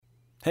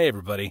Hey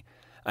everybody,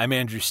 I'm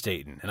Andrew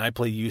Staten, and I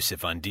play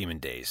Yusuf on Demon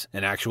Days,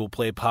 an actual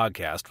play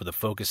podcast with a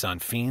focus on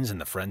fiends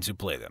and the friends who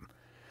play them.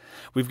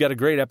 We've got a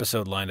great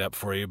episode lined up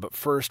for you, but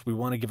first we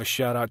want to give a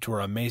shout out to our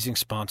amazing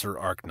sponsor,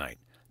 Arknight.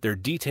 Their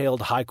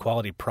detailed,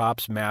 high-quality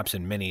props, maps,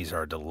 and minis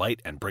are a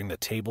delight and bring the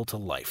table to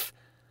life.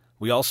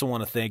 We also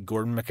want to thank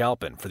Gordon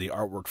McAlpin for the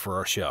artwork for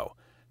our show.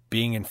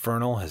 Being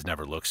infernal has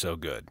never looked so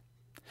good.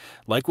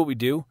 Like what we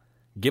do?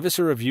 Give us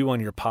a review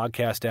on your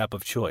podcast app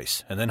of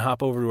choice, and then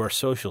hop over to our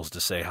socials to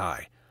say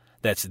hi.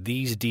 That's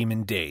These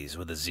Demon Days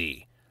with a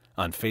Z,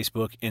 on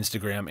Facebook,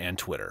 Instagram, and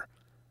Twitter.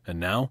 And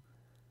now,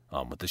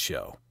 on with the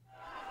show.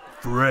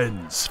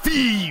 Friends,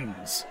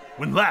 fiends!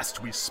 When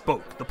last we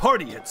spoke, the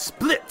party had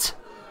split.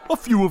 A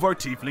few of our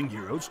tiefling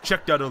heroes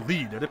checked out a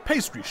lead at a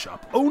pastry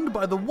shop owned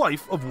by the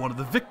wife of one of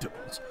the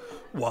victims,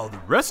 while the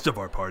rest of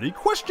our party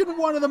questioned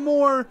one of the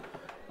more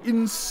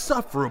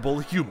insufferable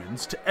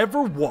humans to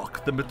ever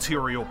walk the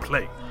material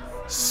plane.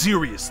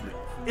 Seriously,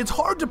 it's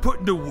hard to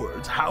put into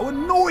words how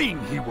annoying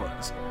he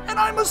was, and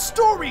I'm a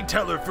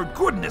storyteller for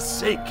goodness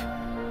sake.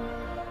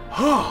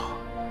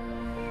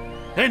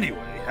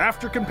 Anyway,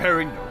 after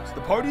comparing notes,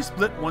 the party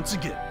split once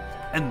again,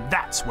 and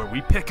that's where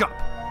we pick up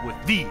with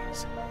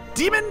these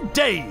Demon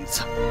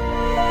Days.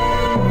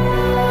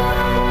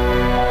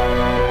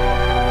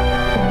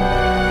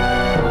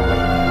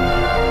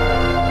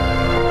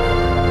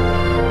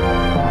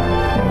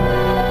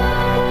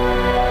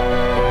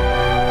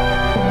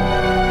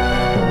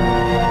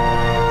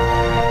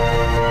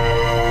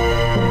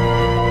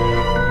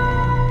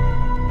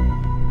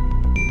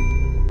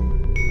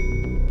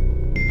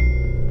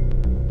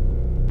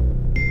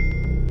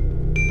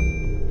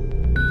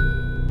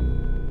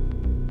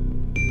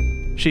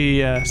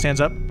 She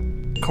stands up,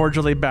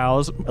 cordially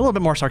bows, a little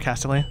bit more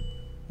sarcastically.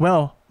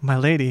 Well, my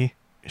lady,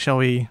 shall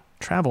we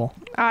travel?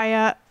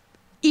 I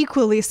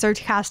equally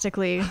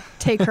sarcastically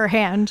take her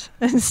hand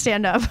and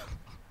stand up.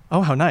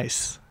 Oh, how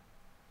nice.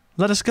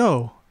 Let us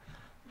go.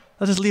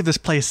 Let us leave this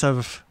place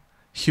of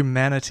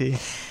humanity.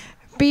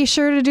 Be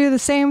sure to do the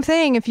same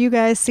thing if you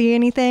guys see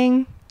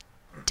anything.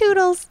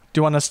 Toodles. Do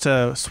you want us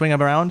to swing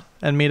around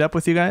and meet up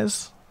with you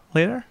guys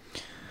later?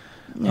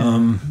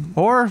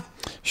 Or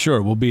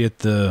Sure, we'll be at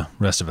the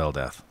rest of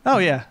Eldath. oh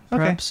yeah, okay.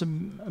 Perhaps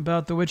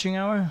about the witching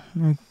hour.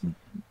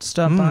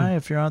 Stop by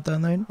if you're out that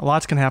late.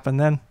 Lots can happen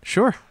then.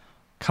 Sure,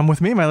 come with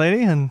me, my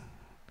lady, and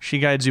she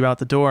guides you out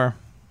the door,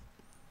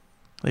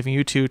 leaving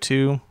you two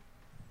to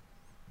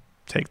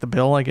take the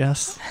bill, I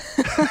guess.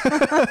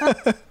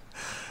 All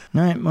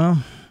right,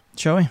 well,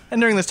 shall we?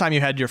 And during this time,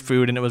 you had your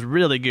food, and it was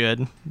really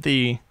good.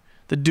 The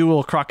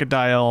dual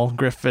crocodile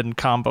griffin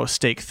combo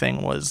steak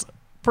thing was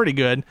pretty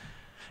good.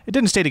 It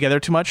didn't stay together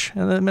too much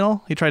in the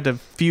middle. He tried to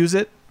fuse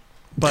it,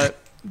 but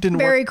didn't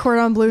work. Very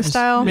cordon bleu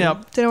style.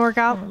 Yep. Didn't work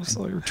out.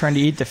 So you're trying to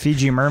eat the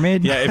Fiji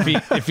mermaid? Yeah,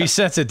 if he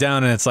sets it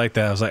down and it's like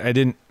that, I was like, I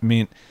didn't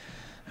mean...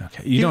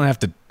 Okay, you don't have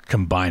to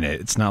combine it.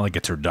 It's not like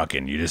a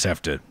turducken. You just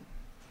have to...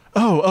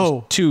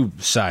 Oh. Two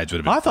sides would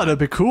have been I thought it'd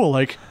be cool,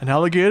 like an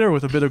alligator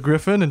with a bit of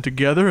griffin and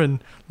together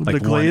and like the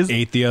glaze. one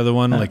ate the other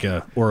one, like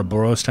a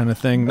Ouroboros kind of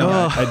thing. No,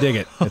 I dig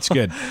it. It's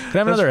good. Can I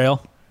have another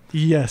ale?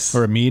 Yes.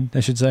 Or a mead,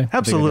 I should say.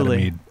 Absolutely. I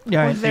think I got a mead.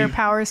 Yeah. With their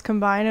powers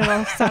combined,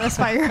 it'll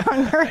satisfy your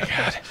hunger.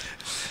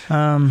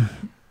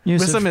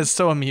 Yusuf, Wisdom is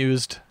so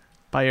amused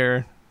by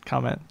your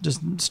comment. just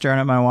staring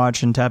at my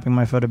watch and tapping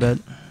my foot a bit.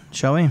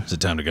 Shall we? Is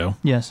it time to go?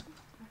 Yes.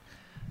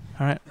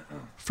 All right.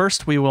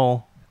 First, we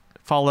will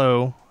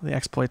follow the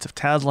exploits of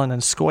Tazlin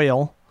and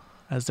Scoil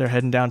as they're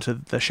heading down to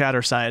the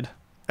Shatter side.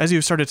 As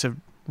you've started to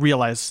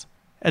realize,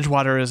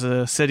 Edgewater is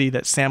a city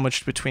that's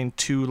sandwiched between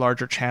two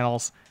larger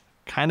channels.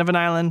 Kind of an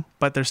island,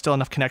 but there's still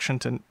enough connection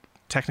to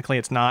technically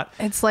it's not.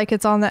 It's like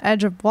it's on the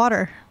edge of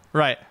water.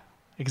 Right.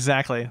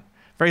 Exactly.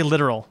 Very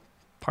literal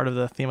part of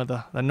the theme of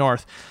the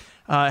North.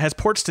 It has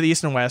ports to the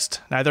east and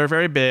west. Neither are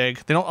very big.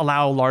 They don't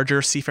allow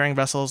larger seafaring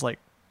vessels like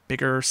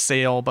bigger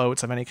sail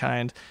boats of any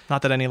kind.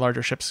 Not that any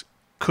larger ships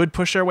could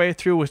push their way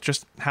through with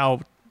just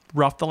how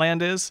rough the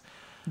land is.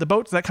 The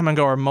boats that come and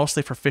go are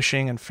mostly for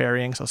fishing and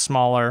ferrying, so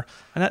smaller,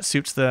 and that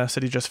suits the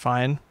city just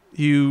fine.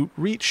 You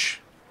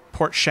reach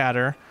Port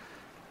Shatter,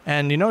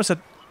 and you notice that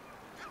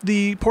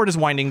the port is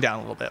winding down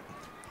a little bit.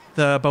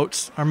 The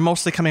boats are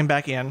mostly coming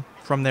back in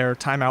from their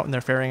time out and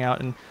their ferrying out,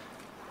 and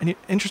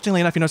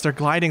interestingly enough, you notice they're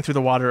gliding through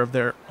the water of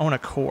their own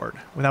accord,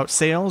 without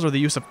sails or the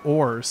use of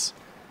oars.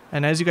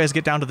 And as you guys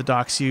get down to the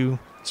docks, you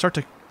start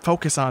to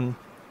focus on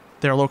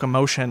their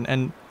locomotion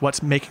and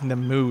what's making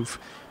them move.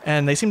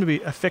 And they seem to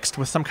be affixed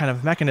with some kind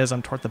of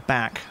mechanism toward the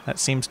back that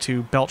seems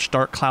to belch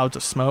dark clouds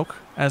of smoke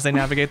as they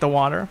navigate the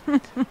water.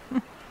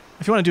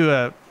 If you want to do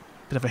a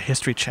bit of a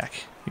history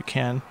check, you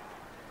can.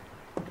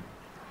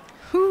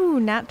 Ooh,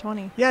 nat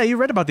 20. Yeah, you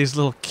read about these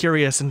little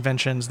curious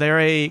inventions. They're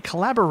a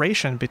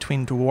collaboration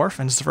between Dwarf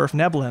and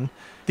Sverfneblin.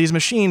 These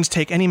machines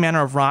take any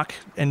manner of rock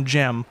and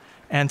gem,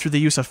 and through the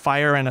use of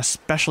fire and a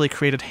specially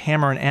created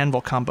hammer and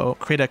anvil combo,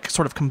 create a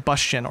sort of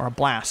combustion or a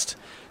blast.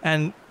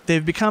 And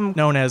they've become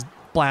known as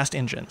blast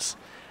engines.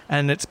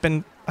 And it's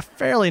been a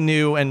fairly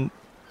new and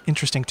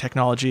interesting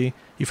technology.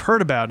 You've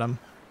heard about them,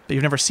 but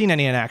you've never seen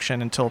any in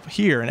action until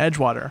here in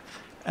Edgewater.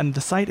 And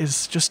the sight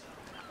is just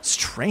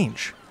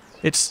strange.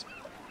 It's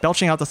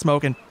belching out the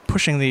smoke and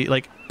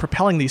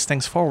propelling these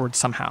things forward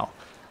somehow.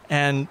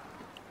 And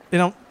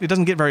it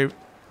doesn't get very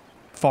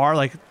far.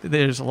 Like,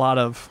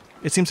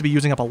 it seems to be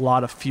using up a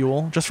lot of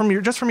fuel just from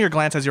your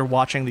glance as you're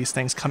watching these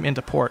things come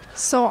into port.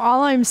 So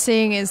all I'm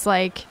seeing is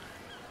like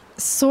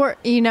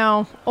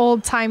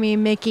old-timey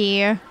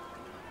Mickey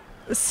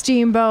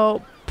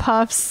steamboat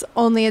puffs,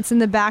 only it's in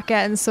the back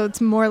end, so it's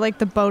more like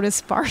the boat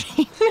is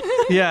farting.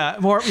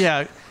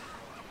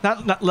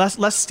 Not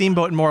less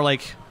steamboat and more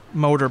like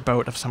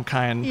motorboat of some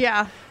kind.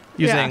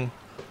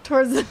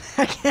 Towards the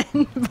back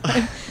end.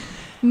 But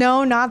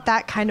no, not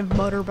that kind of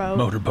motorboat.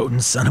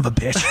 Motorboating son of a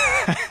bitch.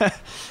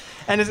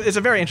 And it's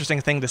a very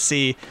interesting thing to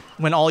see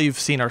when all you've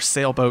seen are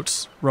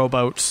sailboats,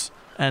 rowboats,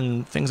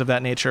 and things of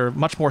that nature,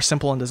 much more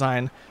simple in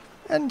design.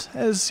 And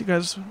as you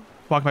guys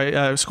walk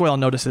by, Squale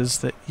notices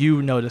that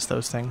you notice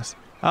those things.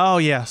 Oh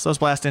yes, those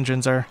blast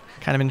engines are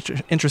kind of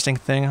an interesting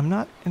thing. I'm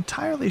not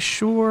entirely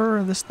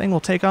sure this thing will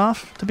take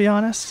off, to be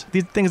honest.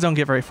 These things don't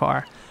get very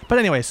far. But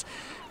anyways,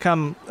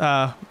 come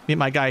meet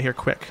my guy here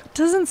quick.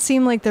 Doesn't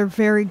seem like they're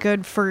very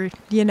good for,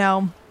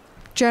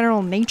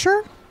 general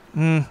nature.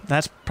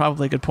 That's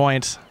probably a good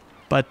point.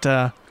 But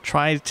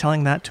try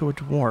telling that to a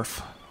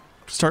dwarf.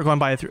 Start going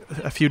by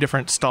a few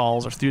different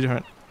stalls or a few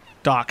different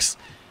docks,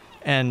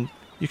 and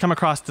you come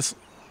across this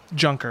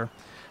junker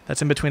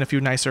that's in between a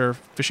few nicer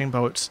fishing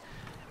boats,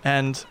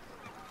 and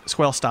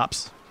Squale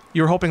stops.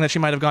 You were hoping that she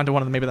might have gone to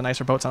one of maybe the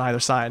nicer boats on either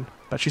side,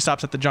 but she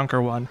stops at the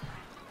junker one,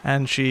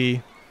 and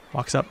she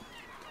walks up.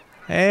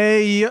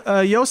 Hey,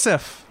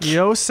 Yosef,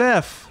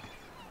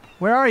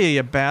 where are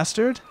you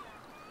bastard?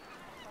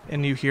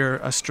 And you hear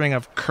a string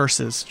of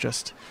curses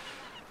just...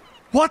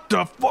 What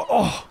the fuck?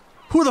 Oh,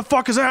 who the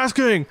fuck is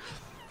asking?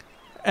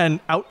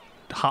 And out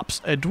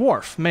hops a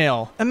dwarf,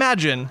 male.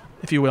 Imagine,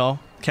 if you will,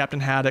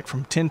 Captain Haddock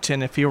from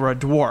Tintin if he were a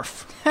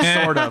dwarf.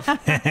 Sort of.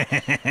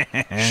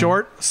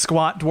 Short,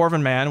 squat,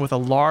 dwarven man with a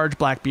large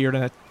black beard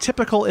and a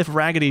typical, if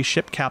raggedy,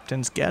 ship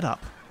captain's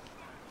getup.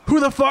 Who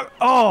the fuck?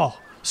 Oh,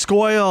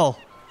 Squale.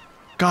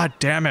 God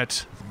damn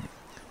it.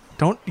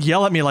 Don't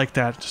yell at me like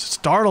that. It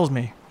startles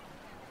me.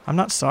 I'm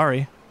not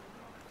sorry.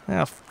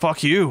 Yeah,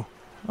 fuck you.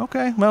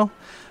 Okay, well,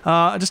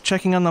 just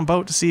checking on the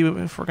boat to see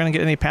if we're going to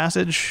get any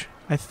passage.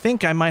 I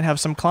think I might have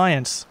some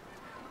clients.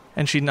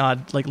 And she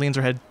leans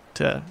her head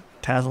to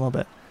Taz a little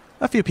bit.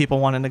 A few people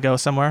wanting to go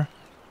somewhere.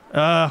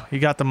 You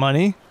got the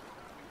money?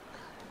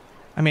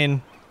 I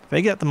mean, if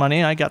they get the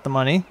money, I got the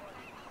money.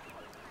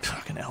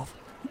 Fucking elf.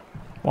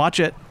 Watch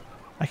it.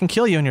 I can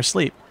kill you in your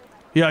sleep.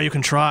 Yeah, you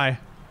can try.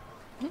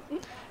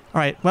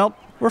 Alright, well,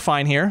 we're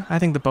fine here. I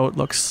think the boat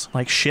looks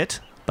like shit,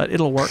 but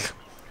it'll work.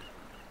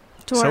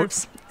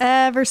 Dwarves.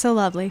 Ever so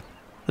lovely.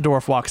 The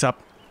dwarf walks up,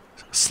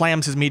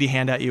 slams his meaty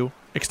hand at you,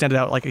 extended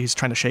out like he's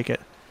trying to shake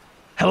it.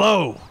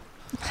 Hello!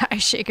 I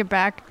shake it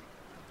back.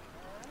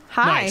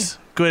 Hi. Nice.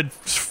 Good,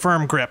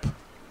 firm grip.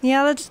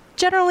 Yeah, that's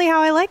generally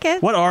how I like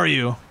it. What are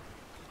you?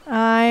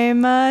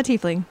 I'm a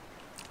tiefling.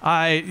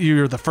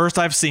 You're the first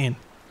I've seen.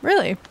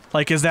 Really?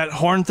 Like, is that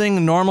horn thing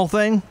a normal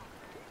thing?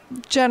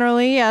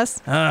 Generally,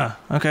 yes.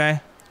 Okay.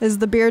 Is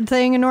the beard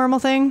thing a normal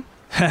thing?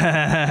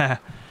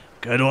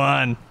 Good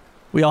one.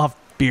 We all have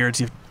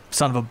beards, you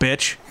son of a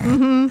bitch.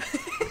 Mm-hmm.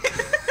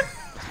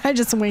 I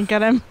just wink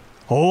at him.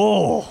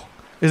 Oh.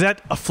 Is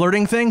that a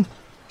flirting thing?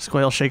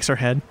 Squale shakes her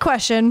head.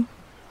 Question.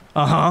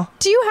 Uh-huh.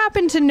 Do you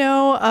happen to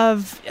know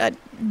of a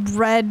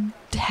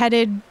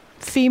red-headed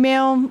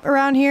female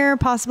around here,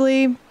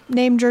 possibly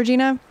named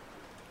Georgina?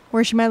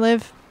 Where she might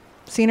live?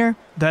 Seen her?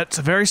 That's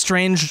a very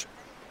strange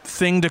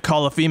thing to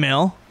call a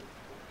female.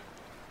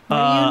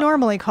 What do you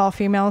normally call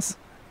females?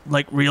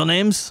 Like real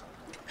names?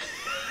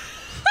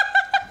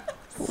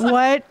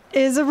 What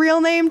is a real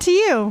name to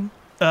you?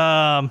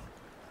 Darla?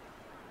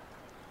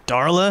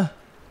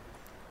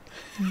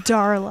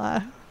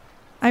 Darla.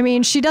 I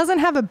mean, she doesn't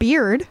have a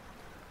beard.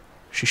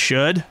 She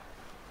should.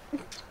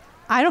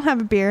 I don't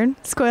have a beard.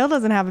 Squale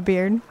doesn't have a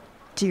beard.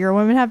 Do your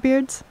women have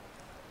beards?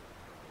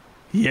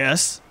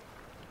 Yes.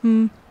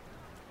 I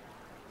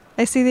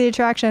see the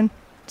attraction.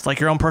 It's like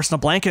your own personal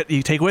blanket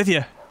you take with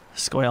you.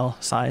 Squale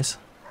sighs.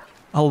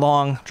 A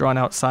long,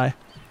 drawn-out sigh.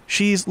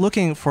 She's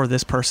looking for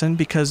this person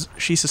because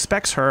she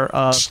suspects her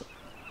of...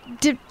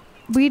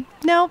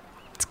 No,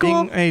 it's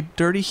cool. being a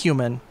dirty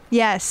human.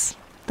 Yes,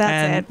 that's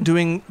and it.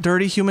 doing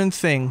dirty human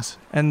things,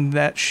 and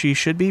that she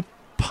should be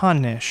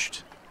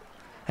punished.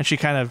 And she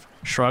kind of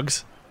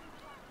shrugs.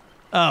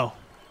 Oh.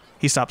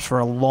 He stops for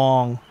a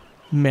long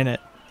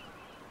minute.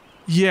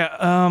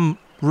 Yeah,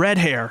 red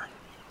hair.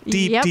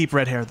 Deep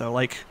red hair, though.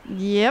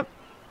 Yep.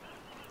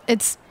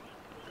 It's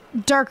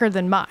darker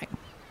than mine.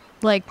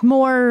 Like,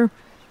 more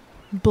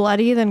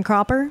bloody than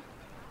copper.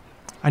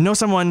 I know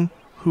someone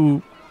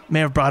who may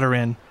have brought her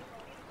in,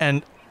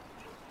 and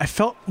I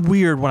felt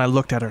weird when I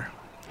looked at her.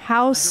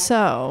 How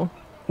so?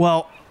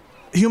 Well,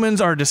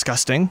 humans are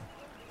disgusting,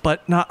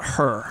 but not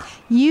her.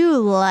 You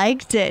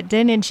liked it,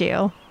 didn't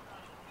you?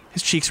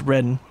 His cheeks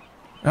redden.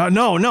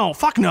 No,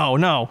 fuck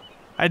no.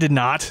 I did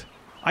not.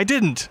 I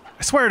didn't.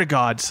 I swear to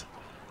gods.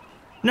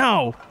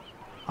 No.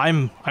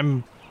 I'm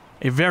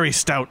a very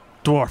stout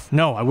dwarf.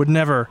 No, I would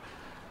never.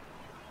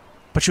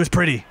 But she was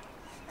pretty.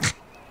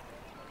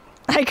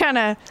 I kind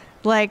of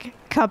like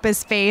cup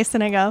his face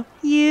and I go,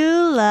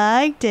 you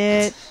liked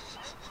it.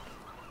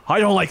 I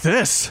don't like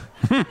this.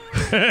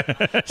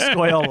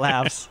 Squeal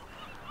laughs.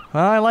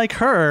 Well, I like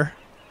her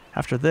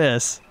after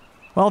this.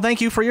 Well,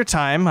 thank you for your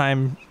time.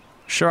 I'm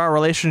sure our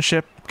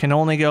relationship can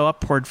only go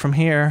upward from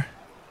here.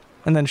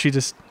 And then she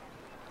just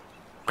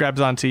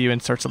grabs onto you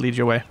and starts to lead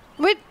you away.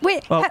 Wait,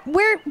 Well-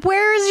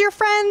 where is your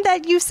friend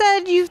that you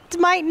said you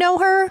might know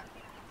her?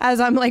 As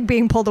I'm like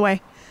being pulled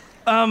away.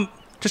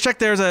 Just check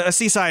there's a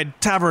seaside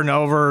tavern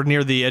over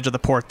near the edge of the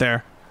port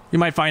there. You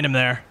might find him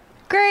there.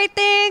 Great,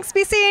 thanks.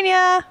 Be seeing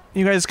ya.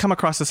 You guys come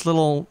across this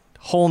little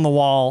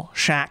hole-in-the-wall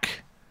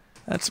shack.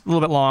 That's a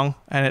little bit long,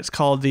 and it's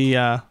called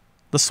the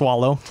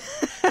Swallow.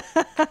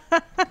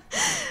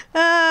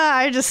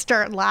 I just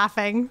start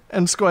laughing.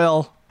 And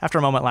Squeal, after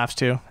a moment, laughs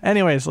too.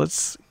 Anyways,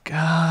 let's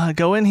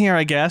go in here,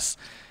 I guess.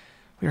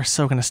 We are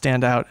so going to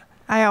stand out.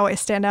 I always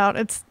stand out.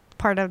 It's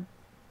part of,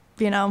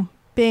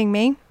 being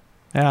me.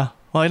 Yeah.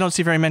 Well, I don't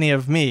see very many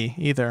of me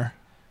either.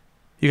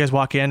 You guys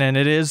walk in, and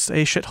it is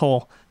a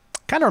shithole.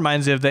 Kind of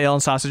reminds me of the Ale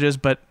and Sausages,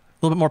 but a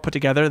little bit more put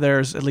together.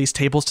 There's at least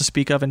tables to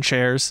speak of and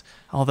chairs,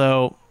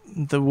 although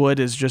the wood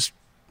is just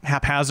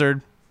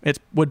haphazard. It's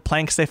wood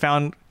planks they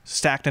found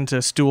stacked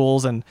into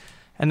stools, and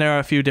there are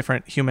a few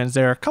different humans.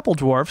 There are a couple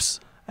dwarfs,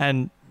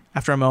 and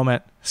after a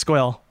moment,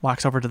 Squeal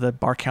walks over to the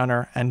bar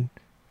counter and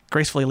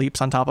gracefully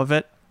leaps on top of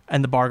it,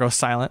 and the bar goes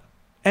silent.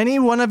 Any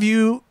one of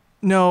you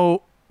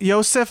know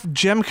Yosef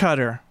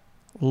Gemcutter?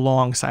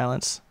 Long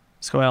silence.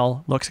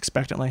 Squeal looks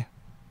expectantly.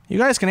 You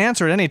guys can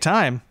answer at any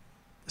time.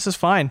 This is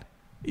fine.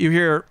 You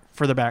hear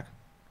further back.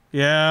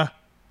 Yeah.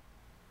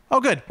 Oh,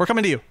 good. We're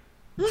coming to you.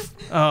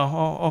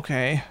 Oh,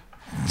 okay.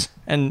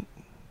 And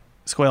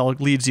Squeal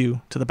leads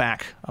you to the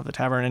back of the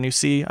tavern, and you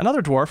see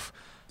another dwarf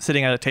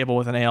sitting at a table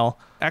with an ale.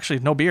 Actually,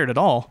 no beard at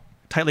all.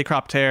 Tightly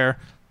cropped hair,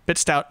 bit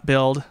stout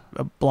build,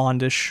 a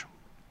blondish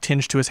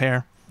tinge to his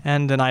hair,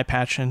 and an eye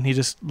patch, and he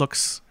just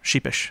looks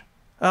sheepish.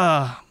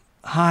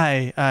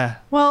 Hi.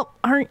 Well,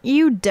 aren't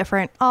you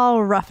different?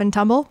 All rough and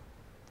tumble.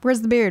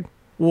 Where's the beard?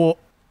 Well,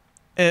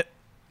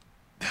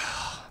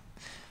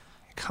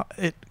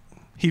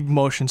 he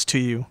motions to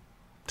you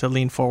to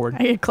lean forward.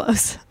 I get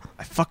close.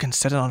 I fucking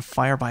set it on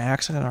fire by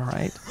accident, all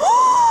right?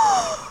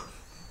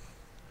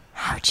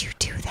 How'd you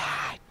do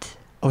that?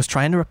 I was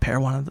trying to repair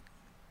one of the...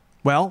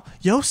 Well,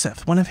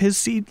 Yosef, one of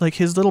his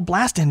his little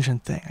blast engine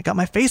thing. I got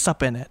my face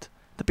up in it.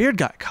 The beard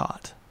got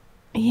caught.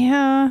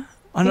 Yeah.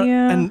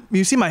 And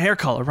you see my hair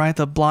color, right?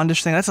 The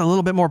blondish thing. That's a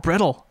little bit more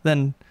brittle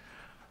than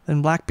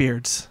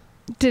Blackbeard's.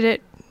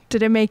 Did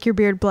it make your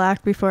beard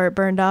black before it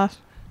burned off?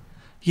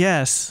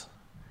 Yes,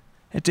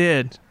 it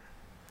did.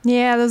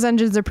 Yeah, those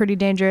engines are pretty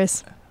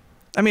dangerous.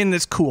 I mean,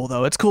 it's cool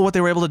though. It's cool what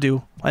they were able to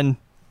do, and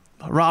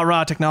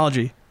rah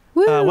technology.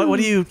 Woo. What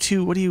do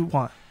you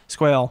want?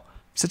 Squeal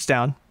sits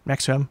down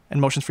next to him and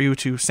motions for you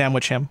to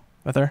sandwich him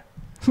with her.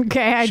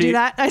 Okay, I do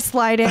that. I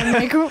slide in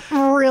like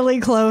really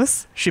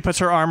close. She puts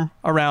her arm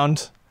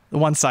around the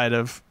one side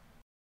of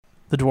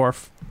the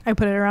dwarf. I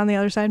put it around the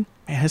other side.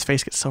 Man, his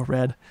face gets so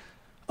red.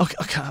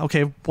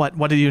 Okay.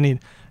 What do you need?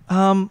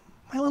 My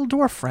little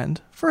dwarf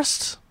friend.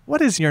 First,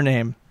 what is your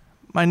name?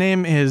 My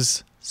name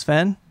is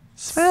Sven.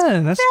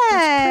 Sven. That's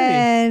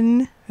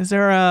pretty. Is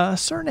there a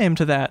surname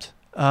to that?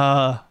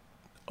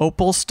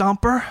 Opal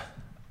Stomper?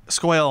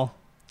 Squeal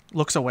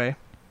looks away.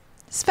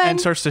 Sven. And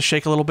starts to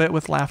shake a little bit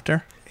with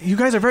laughter. You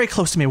guys are very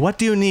close to me. What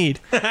do you need?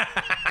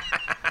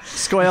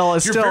 Squeal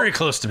is You're still... very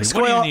close to me.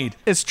 Squeal What do you need?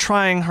 is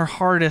trying her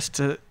hardest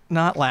to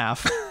not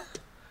laugh.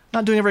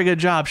 Not doing a very good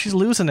job. She's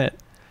losing it.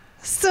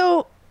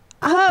 So,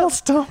 Opal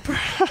Stomper.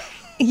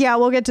 yeah,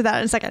 we'll get to that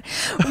in a second.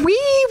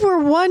 We were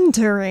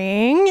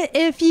wondering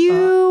if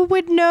you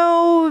would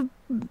know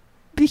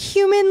the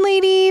human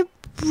lady,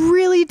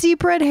 really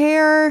deep red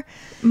hair,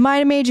 might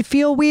have made you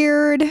feel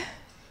weird.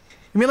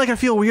 You mean like I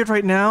feel weird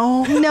right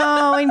now?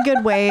 No, in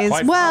good ways.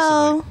 Quite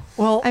Well, possibly.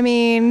 Well, I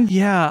mean,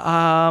 yeah,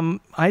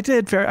 I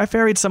did. I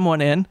ferried someone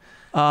in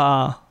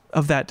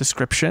of that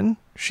description.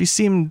 She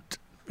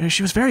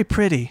was very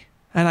pretty,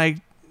 and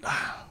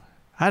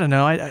I don't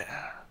know.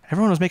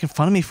 Everyone was making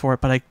fun of me for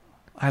it, but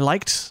I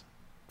liked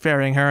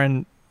ferrying her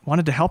and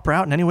wanted to help her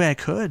out in any way I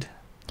could.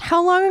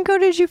 how long ago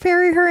did you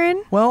ferry her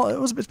in?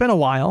 Well, it's been a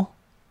while.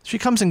 She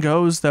comes and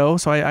goes though,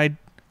 so I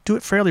do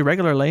it fairly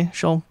regularly.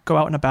 She'll go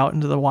out and about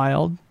into the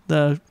wild,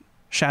 the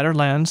Shattered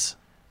Lands.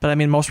 But I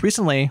mean, most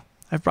recently,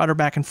 I've brought her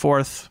back and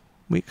forth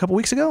a couple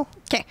weeks ago.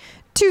 Okay,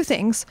 two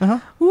things. Uh-huh.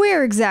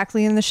 Where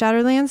exactly in the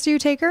Shadowlands do you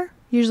take her?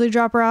 Usually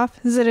drop her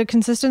off? Is it a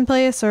consistent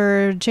place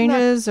or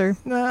changes or?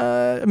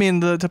 I mean,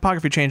 the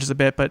topography changes a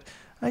bit, but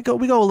we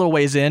go a little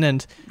ways in,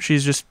 and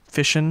she's just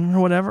fishing or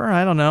whatever.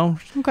 I don't know.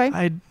 Okay.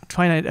 I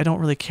find I don't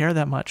really care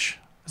that much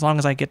as long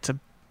as I get to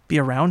be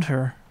around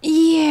her.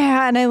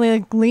 Yeah, and I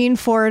lean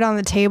forward on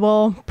the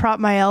table, prop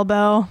my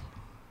elbow,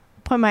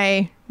 put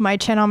my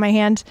chin on my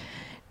hand.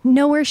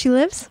 Know where she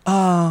lives?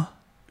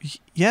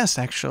 Yes,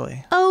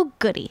 actually. Oh,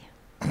 goody.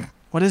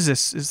 What is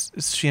this?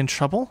 Is she in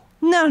trouble?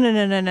 No.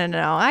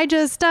 I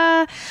just,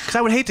 Because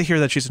I would hate to hear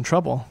that she's in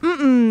trouble.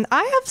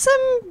 I have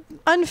some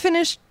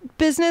unfinished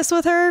business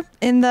with her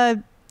in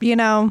the,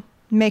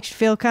 makes you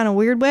feel kind of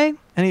weird way.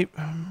 And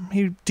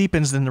he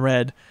deepens in the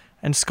red,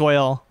 and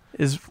Scoil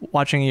is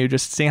watching you,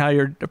 just seeing how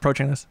you're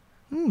approaching this.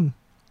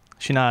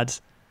 She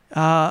nods.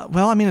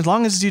 Well, I mean, as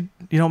long as you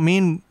don't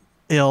mean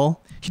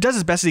ill. He does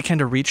his best as he can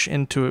to reach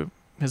into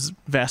his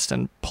vest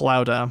and pull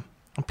out a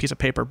piece of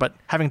paper, but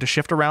having to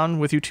shift around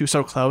with you two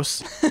so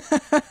close.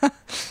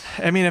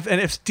 I mean,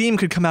 if steam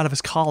could come out of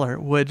his collar,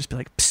 it would just be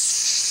like,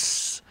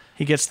 psst.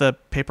 He gets the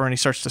paper and he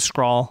starts to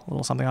scrawl a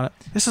little something on it.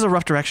 This is a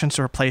rough direction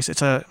to her place.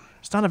 It's not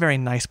a very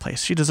nice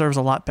place. She deserves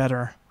a lot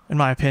better, in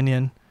my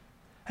opinion.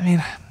 I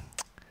mean,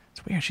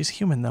 it's weird. She's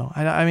human, though.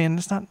 I mean,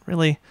 it's not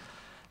really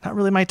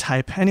my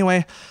type.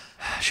 Anyway,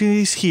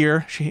 she's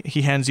here.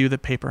 He hands you the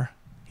paper.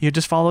 You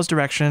just follow those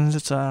directions.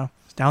 It's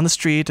down the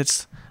street.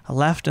 It's a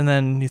left, and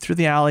then you through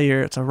the alley.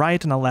 It's a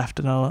right and a left,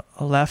 and a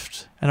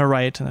left and a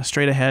right, and a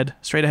straight ahead,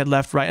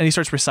 left, right. And he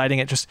starts reciting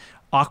it, just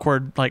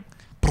awkward, like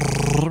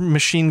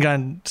machine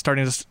gun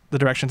starting the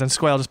directions. And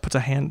Scoil just puts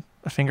a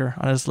finger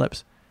on his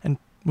lips and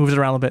moves it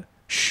around a little bit.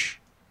 Shh,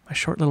 my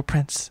short little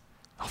prince.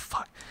 Oh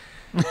fuck.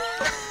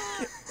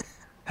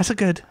 That's a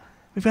good.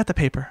 We've got the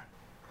paper.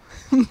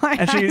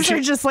 My eyes are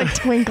just like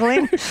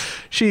twinkling.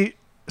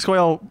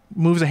 Scoil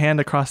moves a hand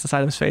across the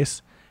side of his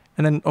face,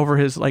 and then over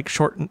his like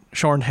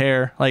shorn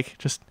hair, like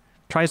just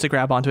tries to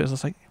grab onto it.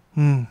 It's like,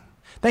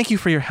 thank you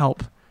for your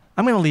help.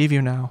 I'm going to leave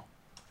you now,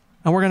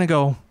 and we're going to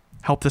go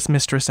help this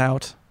mistress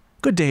out.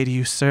 Good day to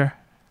you, sir.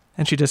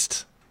 And she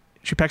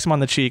pecks him on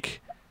the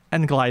cheek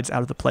and glides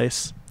out of the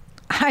place.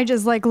 I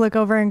just like look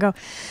over and go,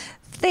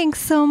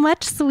 thanks so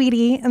much,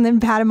 sweetie, and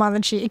then pat him on the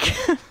cheek.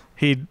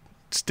 He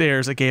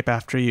stares agape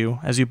after you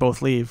as you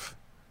both leave.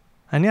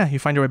 And yeah, you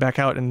find your way back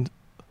out, and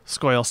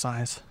Scoil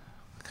sighs.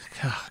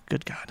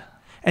 Good God.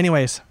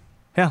 Anyways,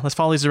 yeah, let's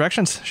follow these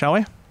directions, shall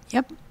we?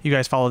 Yep. You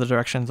guys follow the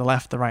directions, the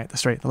left, the right, the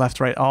straight, the left,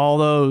 right, all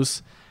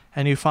those.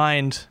 And you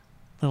find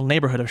a little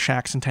neighborhood of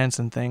shacks and tents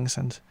and things.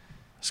 And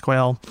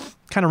Scoil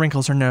kind of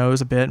wrinkles her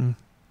nose a bit and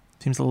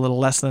seems a little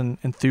less than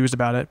enthused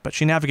about it. But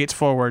she navigates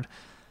forward.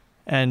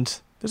 And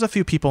there's a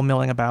few people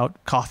milling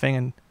about, coughing.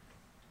 And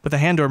with a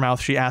hand to her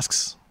mouth, she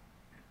asks,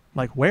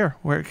 like, where?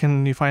 Where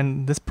can you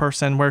find this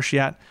person? Where's she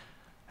at?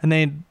 And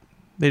they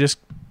just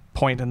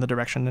point in the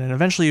direction, and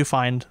eventually you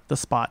find the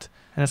spot.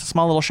 And it's a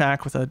small little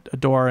shack with a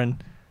door,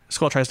 and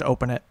Scoil tries to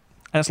open it,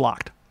 and it's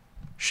locked.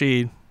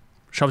 She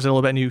shoves it a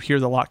little bit, and you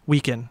hear the lock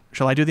weaken.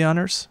 Shall I do the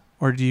honors,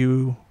 or do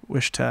you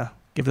wish to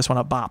give this one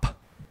a bop?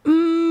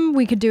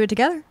 We could do it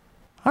together.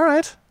 All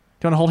right.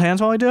 Do you want to hold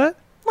hands while we do it?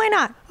 Why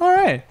not? All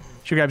right.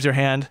 She grabs your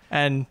hand,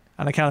 and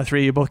on the count of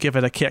 3, you both give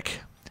it a kick,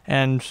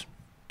 and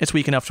it's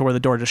weak enough to where the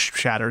door just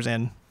shatters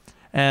in,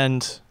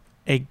 and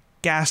a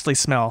ghastly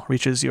smell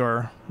reaches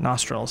your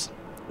nostrils.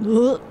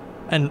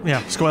 And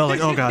yeah, Scoil's like,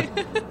 oh God.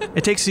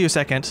 It takes you a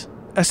second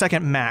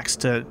max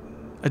to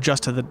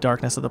adjust to the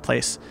darkness of the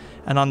place.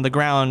 And on the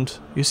ground,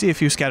 you see a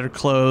few scattered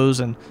clothes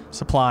and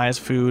supplies,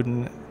 food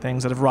and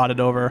things that have rotted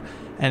over.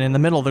 And in the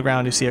middle of the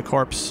ground, you see a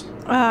corpse.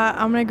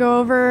 I'm going to go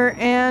over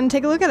and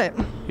take a look at it.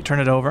 You turn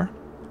it over,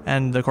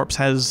 and the corpse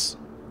has,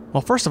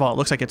 well, first of all, it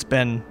looks like it's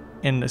been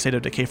in a state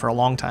of decay for a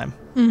long time.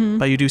 Mm-hmm.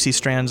 But you do see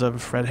strands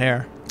of red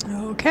hair.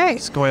 Okay.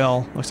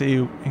 Scoil looks at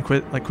you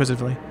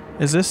inquisitively.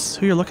 Is this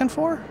who you're looking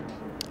for?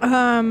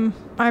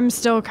 I'm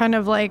still kind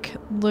of like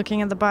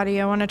looking at the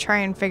body. I want to try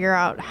and figure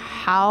out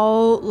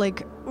how,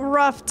 like,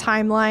 rough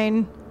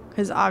timeline,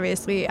 because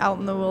obviously out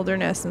in the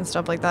wilderness and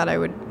stuff like that, I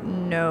would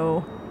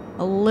know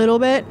a little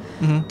bit.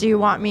 Mm-hmm. Do you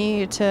want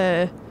me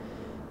to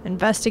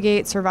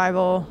investigate,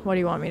 survival? What do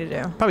you want me to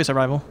do? Probably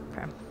survival.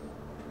 Okay.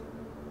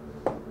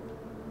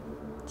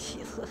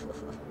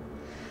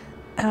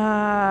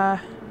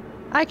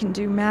 I can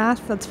do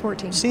math. That's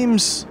 14.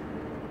 Seems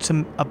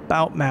to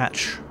about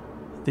match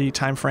the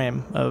time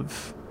frame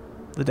of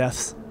the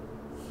deaths.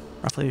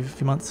 Roughly a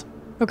few months.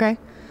 Okay.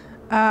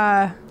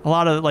 A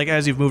lot of, like,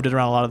 as you've moved it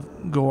around, a lot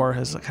of gore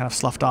has kind of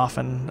sloughed off,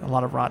 and a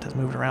lot of rot has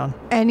moved around.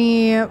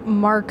 Any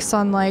marks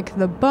on, like,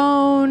 the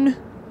bone?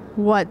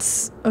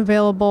 What's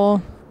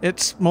available?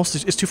 It's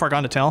too far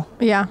gone to tell.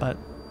 Yeah. But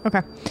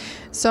okay.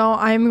 So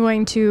I'm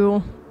going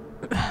to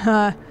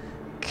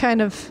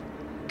kind of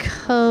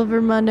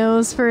cover my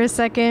nose for a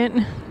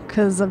second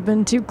because I've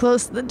been too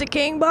close to the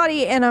decaying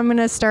body, and I'm going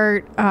to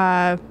start,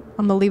 I'm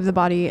going to leave the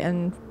body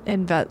and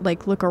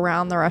look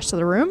around the rest of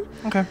the room.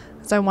 Okay.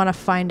 So I want to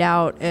find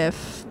out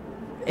if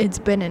it's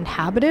been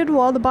inhabited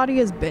while the body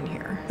has been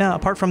here. Yeah,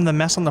 apart from the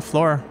mess on the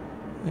floor,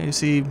 you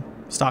see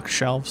stocked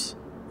shelves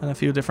and a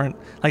few different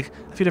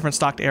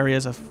stocked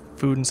areas of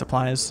food and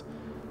supplies.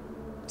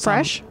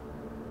 Fresh?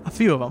 A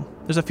few of them.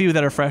 There's a few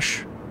that are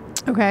fresh.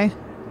 Okay.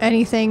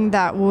 Anything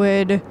that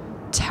would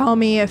tell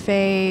me if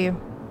a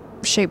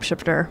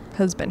shapeshifter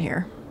has been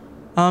here?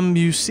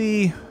 You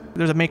see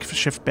there's a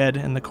makeshift bed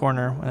in the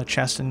corner and a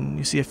chest, and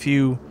you see a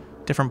few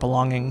different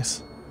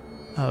belongings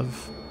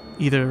of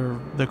either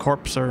the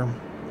corpse or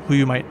who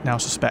you might now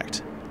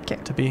suspect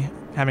to be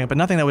having it, but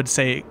nothing that would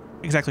say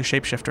exactly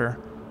shapeshifter.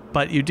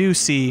 But you do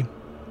see,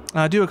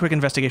 do a quick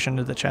investigation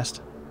into the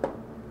chest.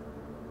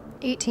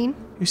 18.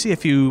 You see a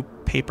few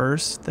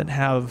papers that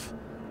have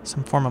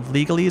some form of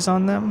legalese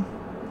on them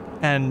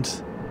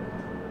and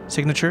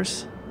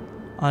signatures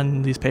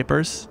on these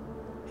papers.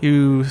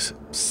 You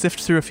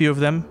sift through a few of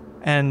them,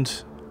 and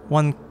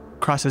one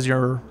crosses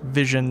your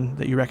vision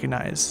that you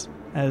recognize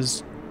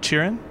as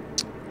Chirin.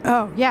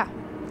 Oh, yeah.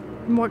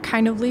 What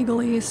kind of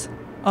legalese?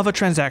 Of a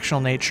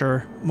transactional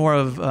nature, more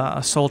of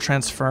a soul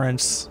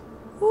transference.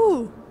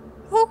 Ooh,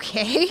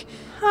 okay.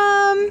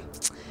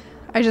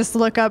 I just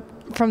look up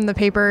from the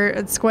paper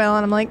at Squale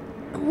and I'm like,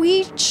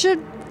 we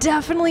should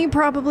definitely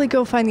probably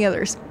go find the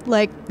others.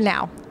 Like,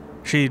 now.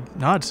 She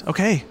nods.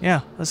 Okay,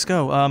 yeah, let's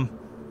go.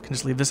 Can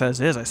just leave this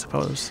as is, I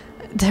suppose.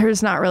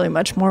 There's not really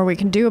much more we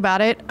can do about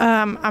it.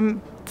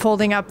 I'm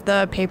folding up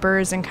the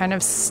papers and kind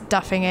of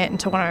stuffing it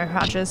into one of my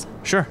pouches.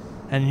 Sure.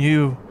 And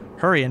you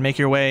hurry and make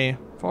your way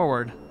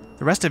forward.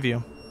 The rest of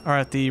you are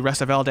at the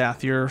rest of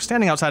Eldath. You're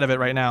standing outside of it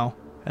right now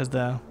as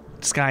the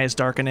sky is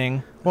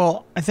darkening.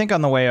 Well, I think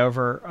on the way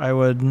over, I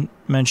would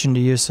mention to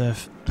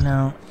Yusuf.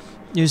 Now,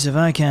 Yusuf,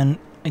 I can,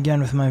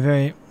 again, with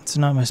my it's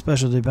not my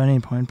specialty by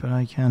any point, but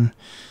I can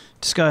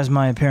disguise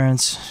my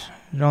appearance.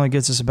 It only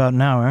gets us about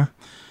an hour,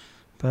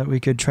 but we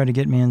could try to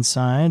get me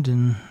inside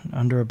and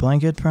under a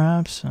blanket,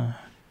 perhaps,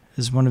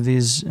 as one of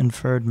these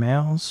inferred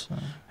males.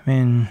 I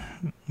mean,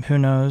 who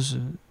knows?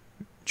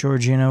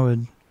 Georgina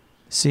would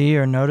see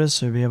or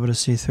notice or be able to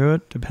see through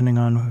it, depending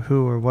on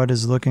who or what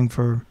is looking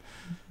for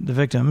the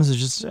victims. It's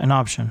just an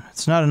option.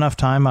 It's not enough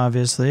time,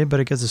 obviously, but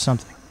it gets us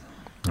something.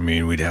 I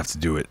mean, we'd have to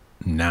do it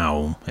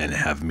now and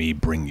have me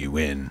bring you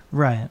in.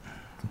 Right.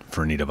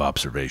 For need of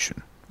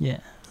observation.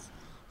 Yeah.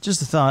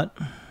 Just a thought.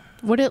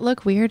 Would it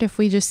look weird if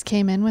we just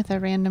came in with a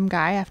random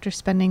guy after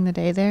spending the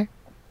day there?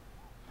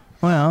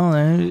 Well,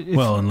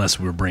 unless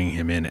we're bringing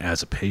him in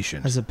as a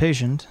patient. As a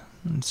patient,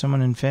 and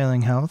someone in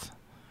failing health.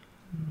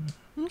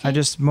 Okay. I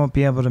just won't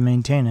be able to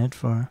maintain it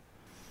for...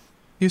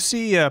 You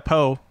see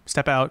Poe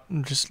step out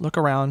and just look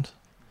around,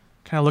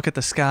 kind of look at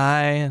the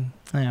sky, and...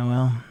 Yeah,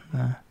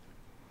 well,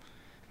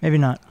 maybe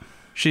not.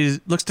 She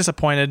looks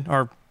disappointed,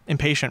 or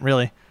impatient,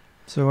 really.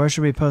 So where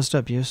should we post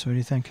up, Yus? What do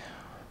you think?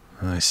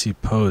 I see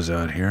Poe's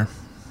out here.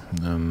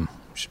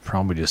 Should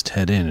probably just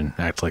head in and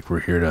act like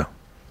we're here to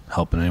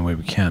help in any way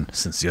we can,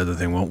 since the other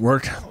thing won't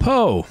work.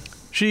 Poe!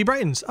 She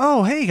brightens.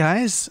 Oh, hey,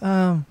 guys.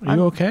 Are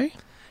you okay?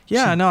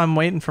 Yeah, no, I'm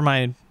waiting for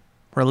my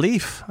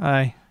relief.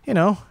 I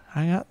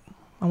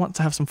want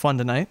to have some fun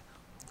tonight.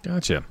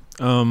 Gotcha.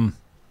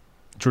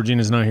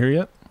 Georgina's not here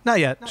yet? Not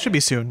yet. Should be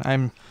soon.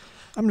 I'm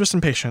just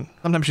impatient.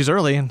 Sometimes she's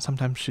early and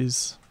sometimes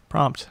she's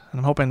prompt. And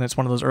I'm hoping it's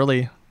one of those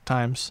early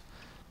times.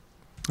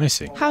 I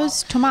see.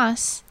 How's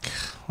Tomas?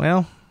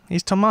 Well,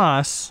 he's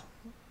Tomas.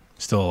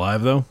 Still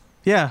alive, though?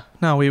 Yeah.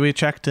 No, we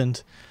checked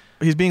and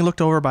he's being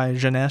looked over by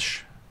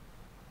Janesh.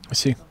 I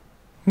see.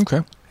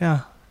 Okay.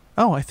 Yeah.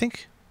 Oh, I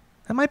think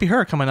that might be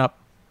her coming up.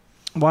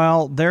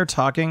 While they're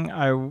talking,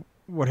 I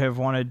would have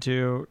wanted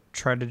to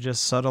try to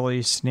just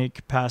subtly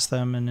sneak past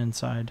them and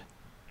inside.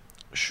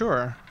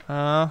 Sure.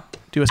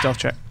 Do a stealth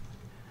check.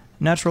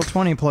 Natural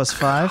 20 plus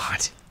 5.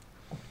 God.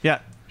 Yeah,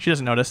 she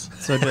doesn't notice.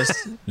 So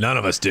just... None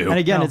of us do. And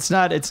again, No. it's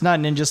not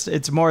ninja.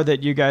 It's more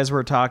that you guys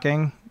were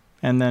talking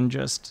and then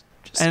just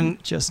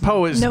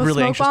Poe is No really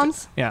smoke anxious.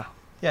 bombs? Yeah.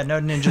 Yeah,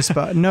 no ninja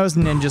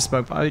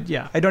smoke.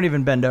 Yeah, I don't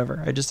even bend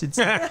over.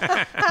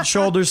 It's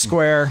shoulders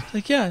square.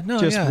 Like, yeah, no,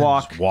 Just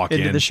walk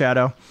into in. the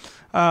shadow.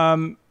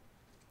 And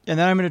then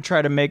I'm going to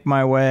try to make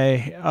my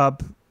way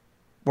up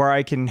where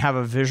I can have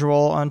a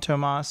visual on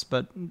Tomas,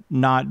 but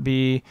not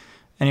be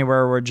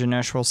anywhere where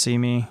Janesh will see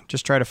me.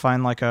 Just try to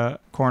find like a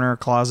corner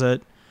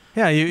closet.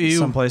 Yeah, you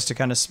someplace to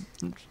kind of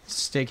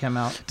stake him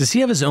out. Does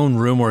he have his own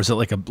room, or is it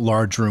like a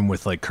large room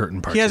with like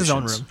curtain partitions? He has his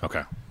own room.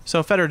 Okay.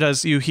 So Feder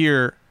does. You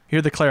hear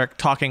the cleric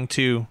talking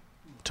to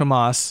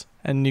Tomas,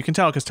 and you can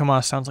tell because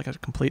Tomas sounds like a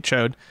complete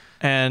chode.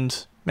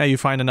 And yeah, you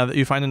find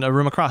a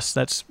room across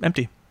that's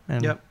empty,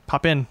 and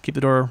pop in, keep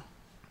the door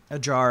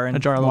ajar and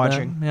a little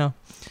watching. bit. Yeah.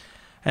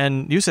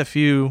 And Yusuf,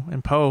 you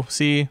and Poe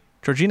see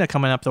Georgina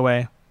coming up the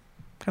way,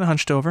 kind of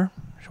hunched over.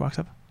 She walks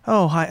up.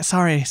 Oh, hi.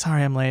 Sorry,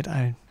 I'm late.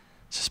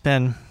 It's just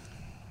been.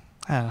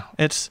 I don't know.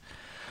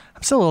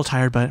 I'm still a little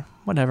tired, but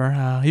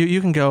whatever.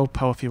 You can go,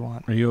 Poe, if you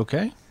want. Are you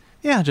okay?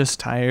 Yeah, just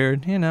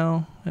tired.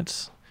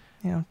 It's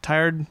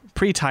tired,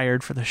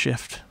 pre-tired for the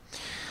shift.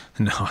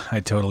 No,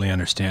 I totally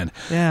understand.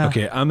 Yeah.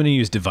 Okay, I'm going to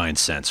use Divine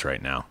Sense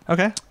right now.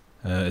 Okay.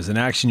 As an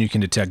action, you can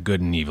detect good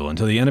and evil.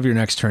 Until the end of your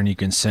next turn, you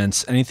can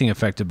sense anything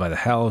affected by the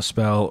Hallow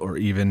spell, or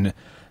even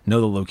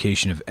know the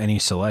location of any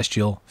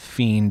celestial,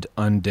 fiend,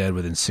 undead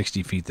within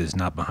 60 feet that is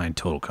not behind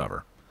total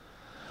cover.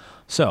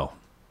 So,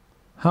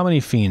 how many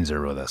fiends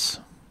are with us?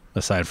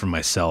 Aside from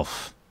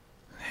myself,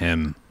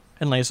 him,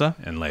 And Lisa.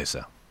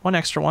 One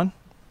extra one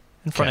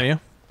in front of you.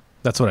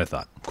 That's what I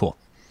thought. Cool.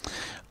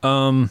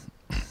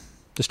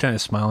 Just trying to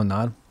smile and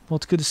nod. Well,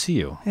 it's good to see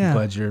you. Yeah.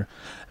 I'm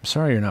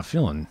sorry you're not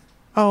feeling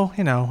Oh,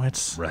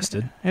 it's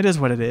rested. It is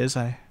what it is.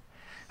 I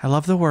I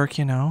love the work,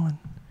 you know. And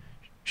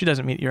she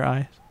doesn't meet your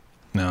eye.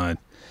 No,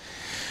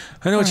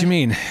 I know what you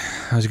mean.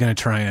 I was going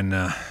to try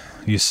and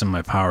use some of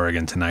my power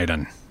again tonight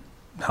and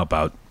help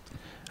out.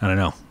 I don't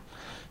know.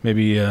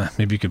 Maybe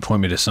you could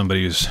point me to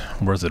somebody who's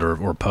worth it,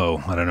 or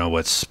Poe. I don't know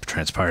what's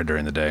transpired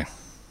during the day.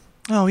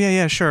 Oh,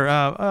 yeah, sure.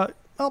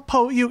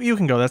 Poe, you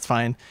can go. That's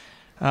fine.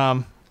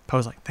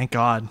 Poe's like, thank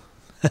God.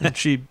 And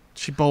she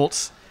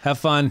bolts. Have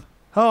fun.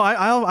 Oh,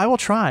 I will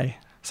try.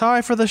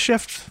 Sorry for the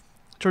shift,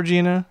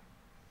 Georgina.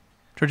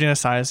 Georgina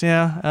sighs.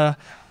 Yeah.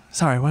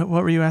 Sorry. What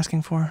were you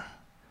asking for?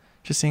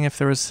 Just seeing if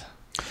there was.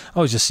 I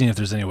was just seeing if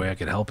there's any way I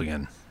could help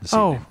again. This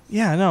evening.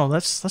 Yeah. No.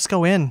 Let's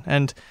go in,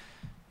 and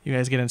you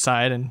guys get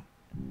inside, and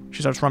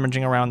she starts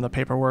rummaging around the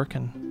paperwork.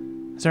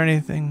 And is there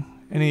anything?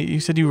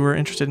 You said you were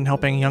interested in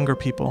helping younger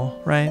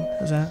people, right?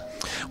 Is that?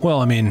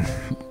 Well, I mean,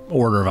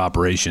 order of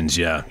operations.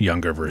 Yeah,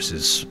 younger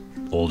versus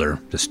older.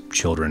 Just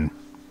children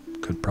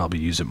could probably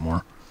use it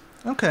more.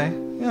 Okay.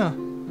 Yeah.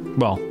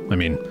 Well, I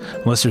mean,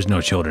 unless there's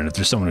no children. If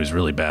there's someone who's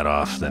really bad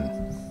off,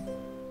 then...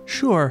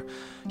 Sure.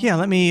 Yeah,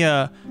 let me...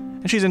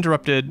 And she's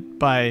interrupted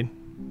by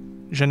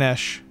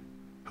Janesh,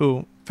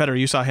 who, Feder,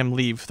 you saw him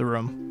leave the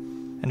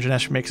room. And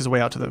Janesh makes his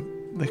way out to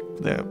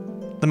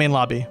the main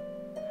lobby.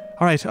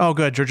 All right. Oh,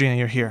 good. Georgina,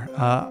 you're here.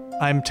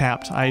 I'm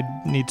tapped. I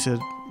need to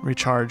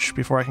recharge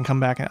before I can come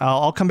back.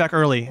 I'll come back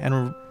early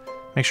and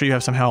make sure you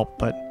have some help,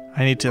 but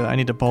I need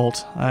to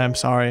bolt. I'm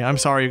sorry,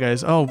 you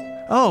guys.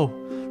 Oh,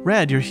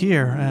 Red, you're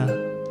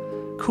here.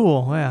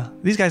 Cool. Yeah,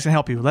 these guys can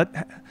help you.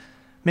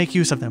 Make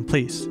use of them,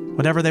 please.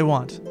 Whatever they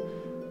want.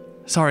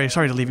 Sorry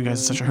to leave you guys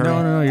in such a hurry.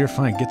 No, you're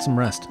fine. Get some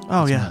rest.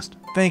 Oh, yeah.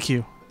 Thank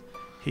you.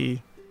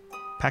 He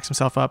packs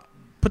himself up,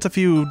 puts a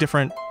few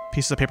different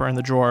pieces of paper in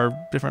the drawer,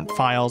 different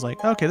files,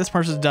 like, okay, this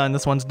person's done,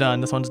 this one's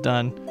done.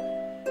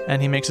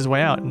 And he makes his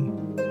way out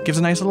and gives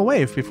a nice little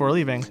wave before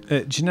leaving.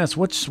 Janess,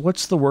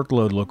 what's the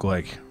workload look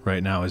like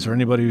right now? Is there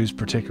anybody who's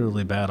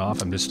particularly bad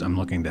off? I'm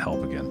looking to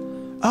help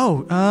again.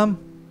 Oh,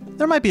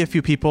 there might be a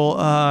few people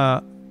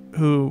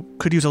who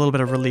could use a little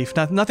bit of relief.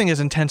 Nothing as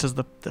intense as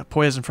the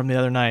poison from the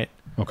other night.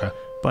 Okay.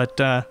 But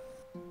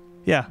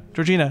yeah,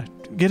 Georgina,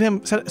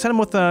 set him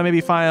with maybe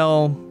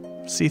file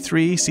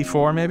C3,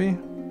 C4 maybe.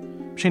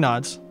 She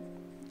nods.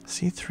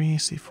 C3,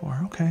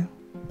 C4. Okay.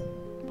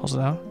 Pulls it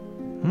out.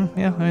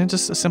 Yeah, I mean,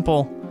 just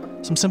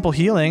some simple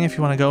healing if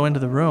you want to go into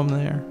the room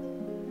there.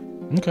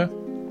 Okay.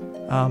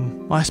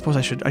 Well, I suppose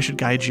I should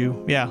guide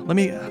you. Yeah, let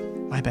me.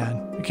 My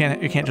bad. You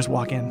can't just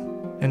walk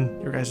in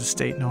your guys'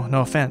 state.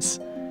 No offense.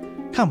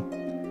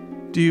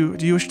 Come. Do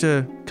you wish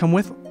to come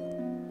with,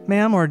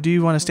 ma'am, or do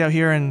you want to stay out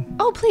here and?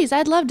 Oh, please!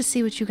 I'd love to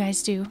see what you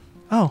guys do.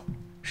 Oh,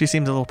 she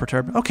seems a little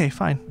perturbed. Okay,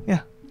 fine.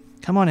 Yeah,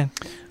 come on in.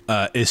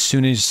 As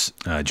soon as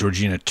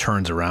Georgina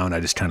turns around, I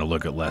just kind of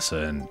look at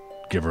Lessa and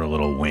give her a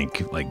little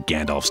wink, like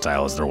Gandalf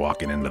style, as they're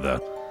walking into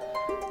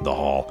the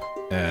hall.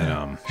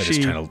 And I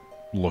just kind of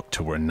look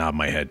toward, nod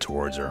my head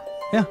towards her.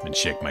 Yeah. And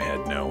shake my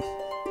head no.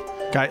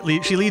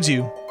 She leads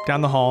you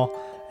down the hall,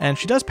 and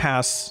she does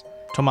pass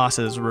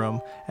Tomas's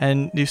room,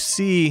 and you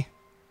see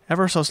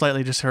ever so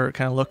slightly just her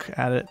kind of look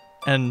at it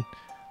and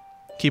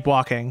keep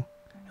walking,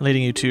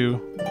 leading you to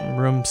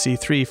room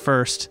C3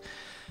 first,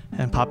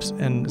 and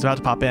is about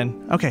to pop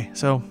in. Okay,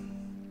 so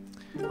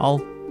I'll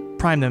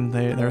prime them.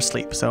 They're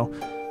asleep. So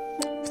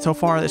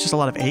far it's just a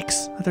lot of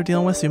aches that they're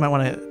dealing with, so you might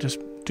want to just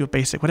do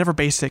whatever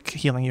basic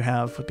healing you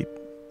have would be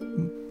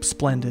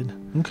splendid.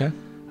 Okay.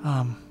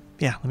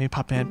 Yeah, let me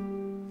pop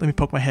in. Let me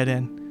poke my head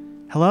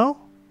in. Hello?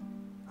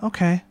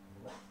 Okay.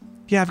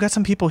 Yeah, I've got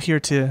some people here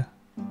to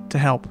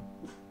help.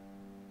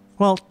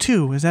 Well,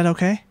 2, is that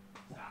okay?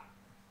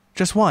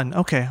 Just 1.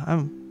 Okay.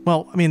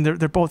 Well, I mean,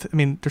 they're both, I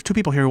mean, there's 2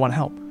 people here who want to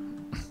help.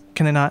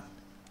 Can they not?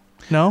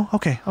 No?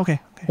 Okay.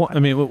 Well, I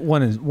mean,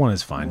 one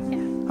is fine.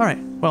 Yeah. All right.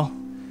 Well,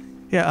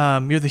 yeah,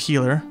 you're the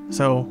healer.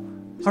 So,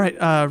 all right,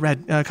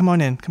 Red, come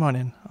on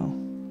in.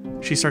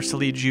 Oh. She starts to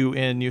lead you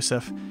in,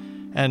 Yusuf,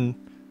 and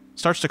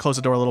starts to close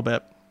the door a little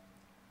bit.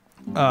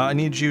 I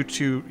need you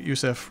to,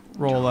 Yusuf,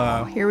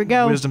 roll here we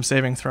go. Wisdom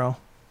saving throw.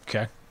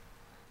 Okay.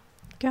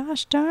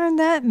 Gosh darn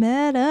that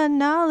meta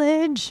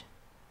knowledge.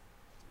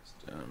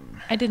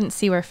 I didn't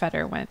see where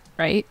Feder went,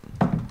 right?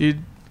 I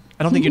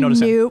don't think you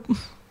noticed it. Nope.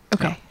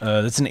 Okay.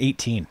 That's an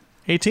 18.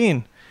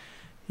 18.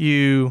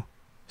 You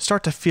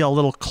start to feel a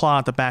little claw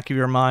at the back of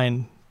your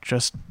mind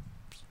just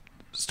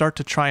start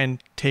to try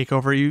and take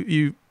over.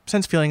 You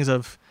sense feelings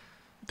of,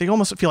 they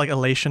almost feel like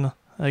elation,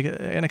 like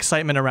an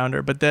excitement around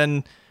her, but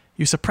then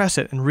you suppress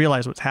it and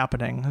realize what's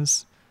happening.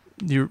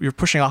 You're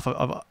pushing off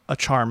of a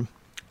charm.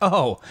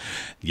 Oh,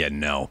 yeah,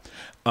 no.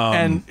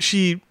 And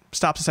she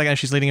stops a second and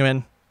she's leading you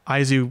in,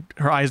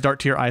 her eyes dart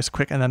to your eyes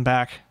quick and then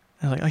back.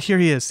 And like, oh, here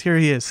he is.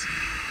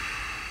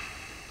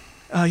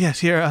 Yes,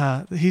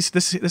 here.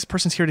 This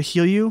person's here to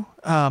heal you.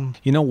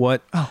 You know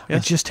what? Oh,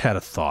 yes? I just had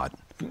a thought.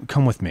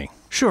 Come with me.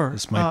 Sure.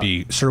 This might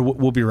be... Sir,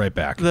 we'll be right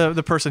back.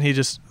 The person, he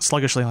just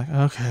sluggishly like,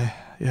 okay,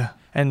 yeah.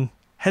 And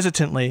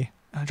hesitantly,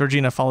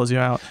 Georgina follows you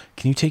out.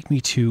 Can you take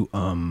me to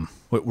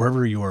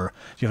wherever do you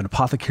have an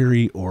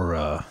apothecary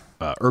or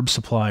herb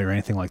supply or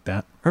anything like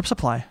that? Herb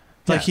supply.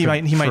 Yeah, Like he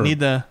might need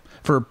the...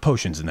 for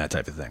potions and that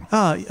type of thing.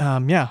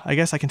 Yeah, I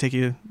guess I can take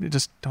you.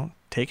 Just don't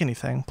take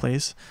anything,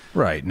 please.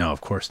 Right. No,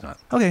 of course not.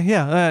 Okay,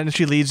 yeah. And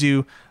she leads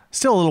you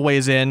still a little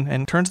ways in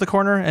and turns the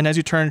corner. And as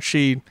you turn,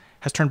 she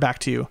has turned back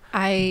to you.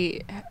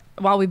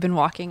 While we've been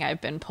walking,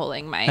 I've been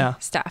pulling my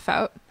staff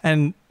out.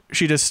 And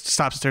she just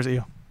stops and stares at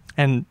you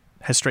and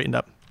has straightened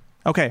up.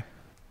 Okay.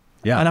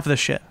 Yeah. Enough of this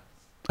shit.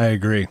 I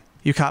agree.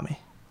 You caught me.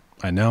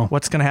 I know.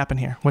 What's going to happen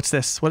here? What's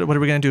this? What are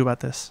we going to do about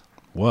this?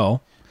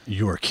 Well,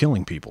 you are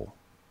killing people.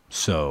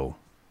 So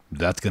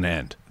that's going to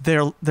end.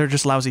 They're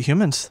just lousy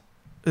humans.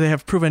 They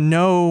have proven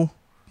no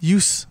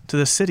use to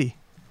the city.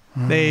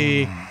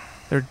 They're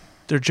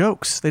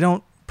jokes. They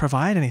don't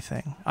provide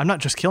anything. I'm not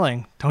just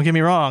killing. Don't get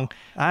me wrong.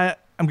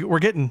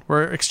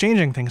 We're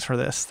exchanging things for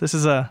this. This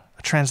is a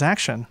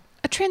transaction.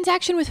 A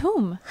transaction with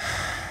whom?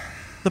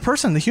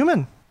 The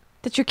human.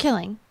 That you're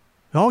killing?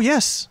 Oh,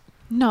 yes.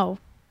 No,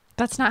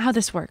 that's not how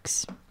this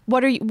works.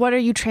 What are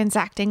you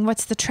transacting?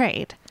 What's the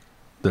trade?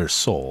 Their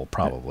soul,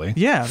 probably.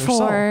 Yeah, their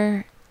soul.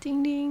 For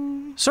ding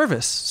ding.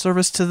 Service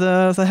to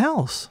the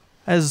hells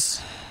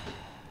as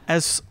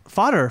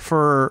fodder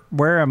for.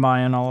 Where am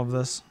I in all of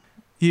this?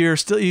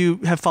 You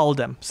have followed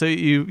them, so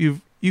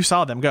you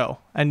saw them go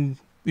and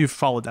you've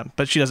followed them,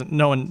 but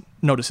no one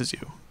notices you.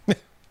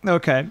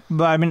 Okay,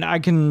 but I mean,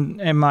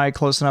 am I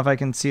close enough? I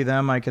can see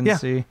them. I can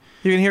see.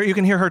 You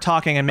can hear her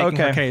talking and making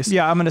her case.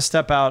 Yeah, I'm gonna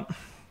step out.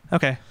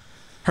 Okay.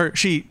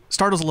 She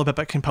startles a little bit,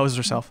 but composes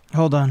herself.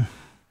 Hold on.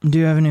 Do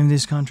you have any of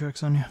these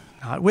contracts on you?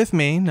 Not with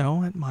me,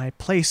 no. At my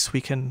place,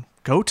 we can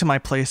go to my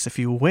place if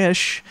you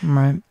wish.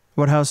 Right.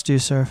 What house do you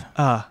serve?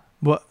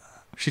 What?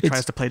 She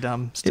tries to play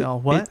dumb still.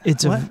 What?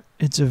 It's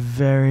a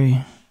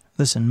very...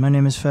 Listen, my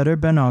name is Feder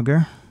Ben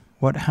Augur.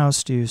 What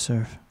house do you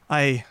serve?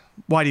 Why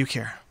do you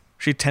care?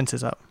 She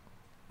tenses up.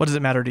 What does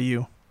it matter to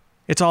you?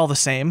 It's all the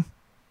same.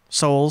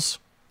 Souls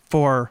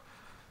for...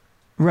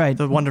 Right.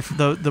 The wonderful...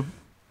 The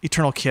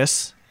eternal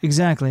kiss.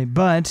 Exactly.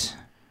 But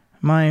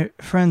my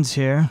friends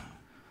here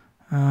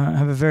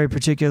have a very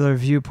particular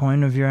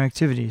viewpoint of your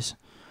activities.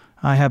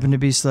 I happen to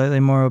be slightly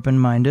more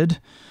open-minded.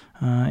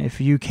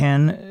 If you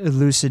can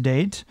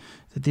elucidate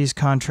that these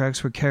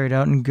contracts were carried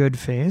out in good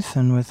faith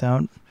and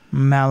without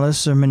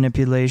malice or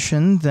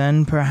manipulation,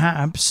 then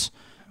perhaps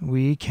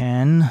we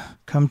can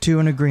come to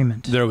an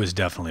agreement. There was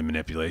definitely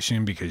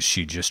manipulation because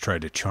she just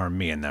tried to charm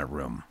me in that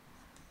room.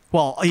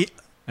 Well,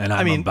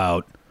 I'm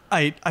about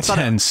I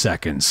 10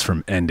 seconds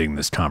from ending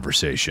this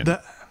conversation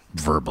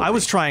verbally. I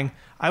was trying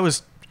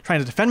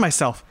to defend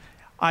myself.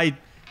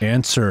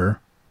 Answer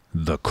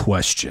the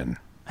question.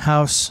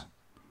 House.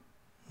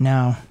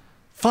 Now.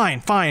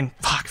 Fine.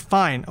 Fuck,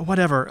 fine.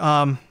 Whatever.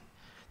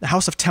 The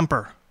House of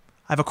Temper.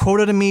 I have a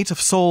quota to meet of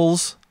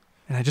souls,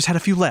 and I just had a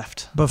few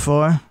left.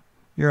 Before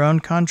your own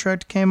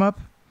contract came up?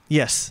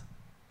 Yes.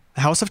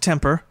 The House of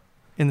Temper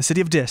in the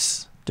city of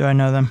Dis. Do I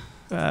know them?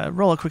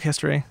 Roll a quick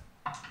history.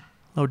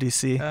 Low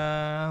DC.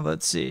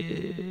 Let's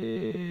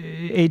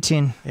see.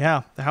 18.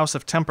 Yeah, the House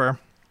of Temper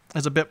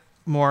is a bit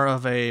more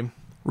of a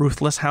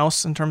ruthless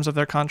house in terms of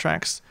their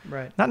contracts.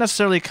 Right. Not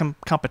necessarily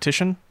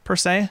competition per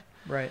se.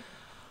 Right.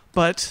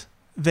 But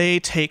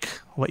they take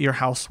what your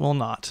house will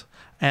not.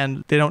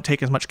 And they don't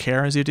take as much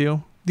care as you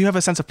do. You have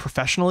a sense of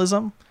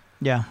professionalism.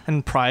 Yeah.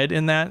 And pride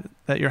in that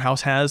your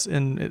house has,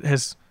 and it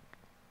has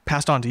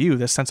passed on to you,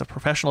 this sense of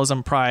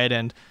professionalism, pride,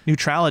 and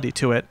neutrality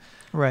to it.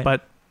 Right.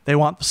 But they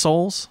want the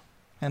souls.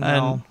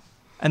 And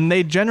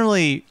they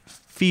generally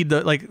feed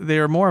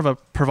they're more of a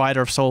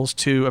provider of souls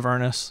to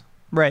Avernus.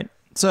 Right.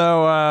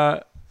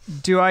 So,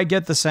 do I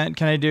get the scent?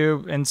 Can I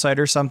do insight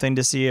or something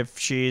to see if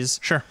she's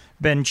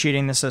been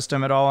cheating the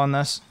system at all on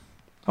this?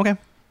 Okay.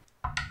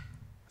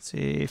 Let's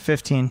see,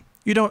 15.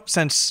 You don't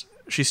sense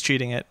she's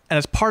cheating it. And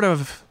it's part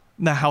of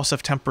the House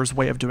of Temper's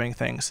way of doing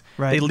things.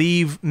 Right. They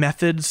leave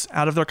methods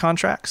out of their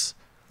contracts.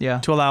 Yeah.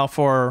 To allow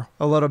for...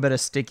 a little bit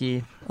of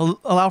sticky.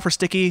 Allow for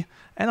sticky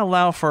and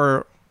allow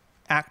for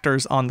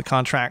actors on the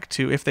contract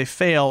to, if they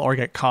fail or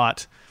get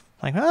caught,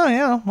 like, oh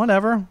yeah,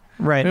 whatever.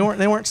 Right.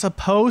 They weren't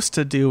supposed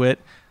to do it.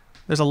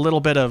 There's a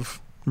little bit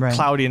of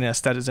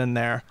cloudiness that is in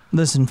there.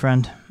 Listen,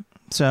 friend.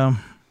 So,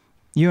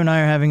 you and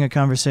I are having a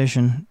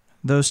conversation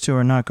those two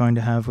are not going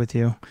to have with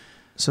you.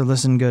 So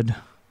listen good.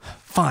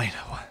 Fine.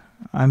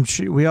 I'm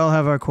sure we all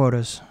have our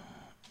quotas.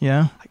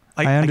 Yeah?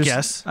 I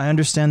guess. I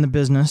understand the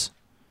business.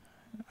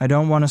 I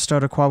don't want to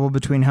start a squabble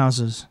between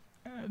houses.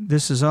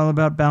 This is all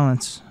about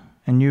balance,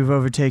 and you've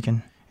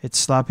overtaken. It's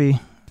sloppy,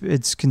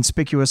 it's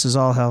conspicuous as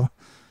all hell,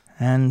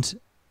 and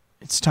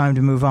it's time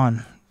to move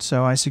on.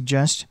 So I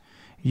suggest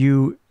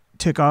you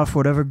tick off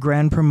whatever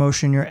grand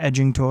promotion you're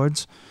edging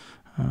towards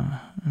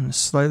in a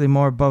slightly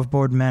more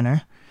above-board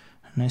manner,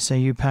 and I say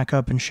you pack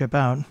up and ship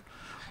out.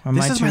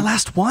 This is my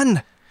last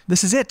one.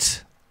 This is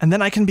it. And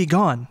then I can be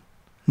gone.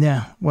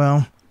 Yeah,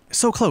 well...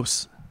 so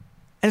close.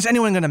 And is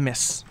anyone going to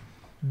miss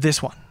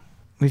this one?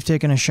 We've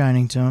taken a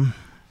shining to him.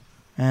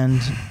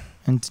 And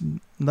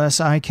unless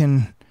I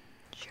can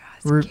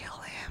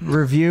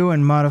review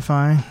and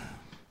modify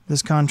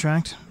this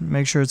contract,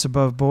 make sure it's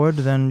above board,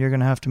 then you're going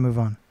to have to move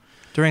on.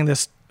 During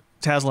this,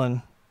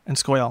 Tazlin and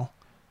Skoyle,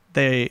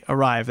 they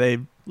arrive. They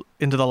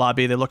into the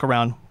lobby. They look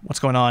around. What's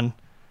going on?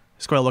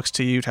 Squirrel looks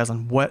to you,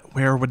 Tazlin.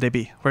 Where would they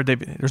be? Where'd they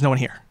be? There's no one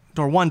here.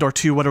 Door 1, door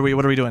 2. What are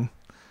we doing?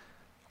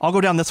 I'll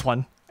go down this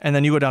one, and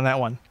then you go down that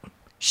one.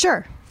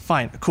 Sure.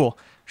 Fine. Cool.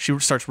 She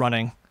starts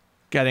running,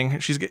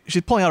 she's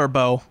pulling out her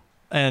bow,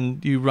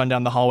 and you run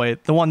down the hallway,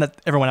 the one that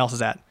everyone else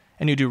is at,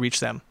 and you do reach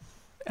them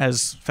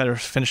as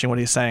Fetter's finishing what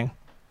he's saying.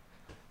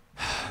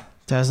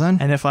 Tazlin?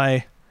 And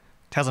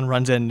Tazlin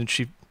runs in, and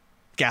she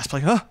gasps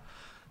like, huh,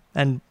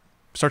 and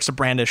starts to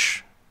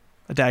brandish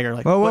a dagger.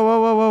 Like,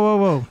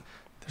 Whoa.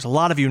 There's a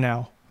lot of you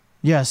now.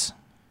 Yes.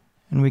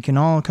 And we can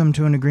all come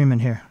to an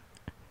agreement here.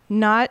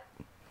 Not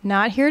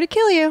here to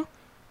kill you.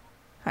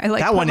 I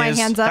put my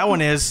hands up. That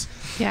one is.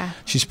 Yeah.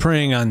 She's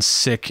preying on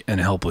sick and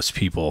helpless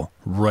people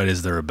right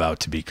as they're about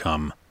to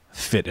become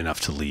fit enough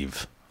to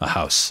leave a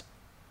house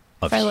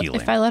of healing.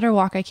 If I let her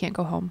walk, I can't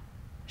go home.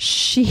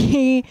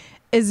 She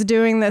is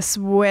doing this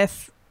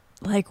with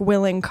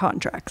willing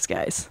contracts,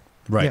 guys.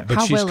 Right, Yeah. but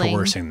How she's willing?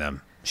 coercing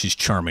them. She's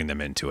charming them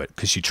into it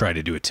because she tried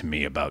to do it to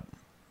me about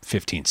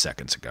 15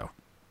 seconds ago.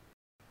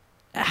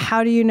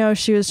 How do you know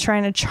she was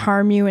trying to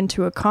charm you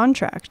into a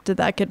contract? Did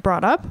that get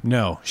brought up?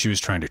 No, she was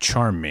trying to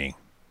charm me,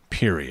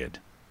 period.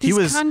 He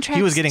was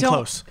contracts getting don't-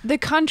 close. The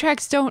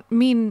contracts don't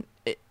make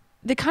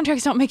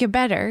it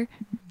better.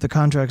 The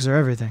contracts are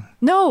everything.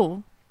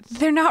 No,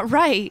 they're not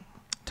right.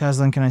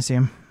 Tazlin, can I see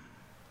him?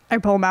 I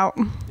pull them out.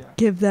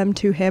 Give them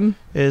to him.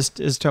 Is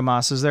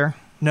Tomas there?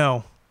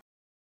 No.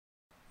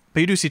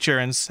 But you do see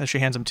Chirin's as she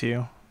hands them to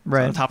you. It's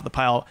on the top of the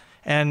pile.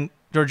 And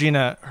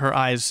Georgina, her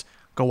eyes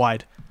go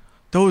wide.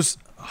 Those...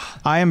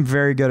 I am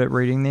very good at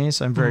reading these.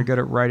 I'm very good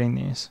at writing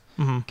these.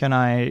 Mm-hmm. Can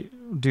I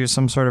do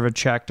some sort of a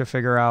check to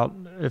figure out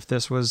if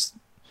this was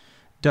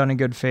done in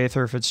good faith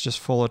or if it's just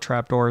full of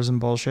trapdoors and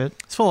bullshit?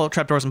 It's full of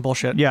trapdoors and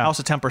bullshit. Yeah. House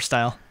of Temper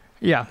style.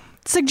 Yeah.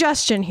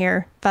 Suggestion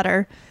here,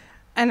 Fetter.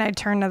 And I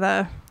turn to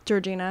the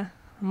Georgina.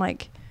 I'm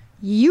like,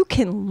 you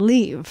can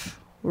leave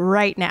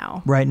right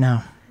now. Right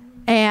now.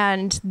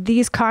 And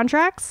these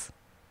contracts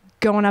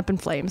going up in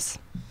flames.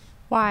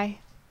 Why?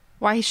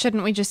 Why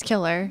shouldn't we just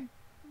kill her?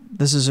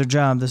 This is her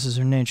job. This is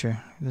her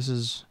nature. This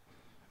is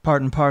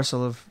part and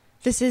parcel of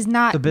This is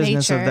not the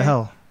business nature. of the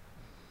hell.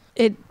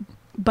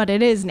 But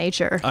it is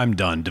nature. I'm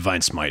done.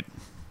 Divine Smite.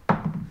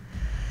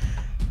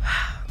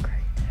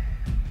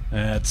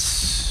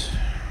 That's...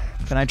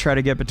 Can I try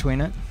to get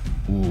between it?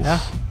 Ooh. Yeah.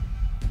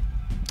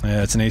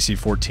 It's an AC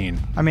 14.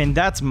 I mean,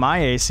 that's my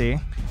AC.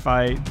 If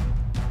I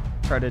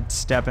try to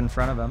step in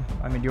front of him.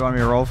 I mean, do you want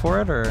me to roll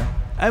for it or?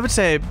 I would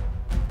say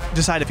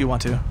decide if you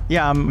want to.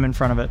 Yeah, I'm in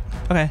front of it.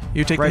 Okay,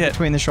 you take Right the hit.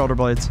 between the shoulder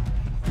blades.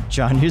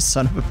 John, you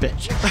son of a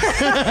bitch.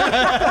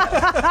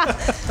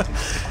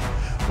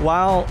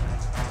 While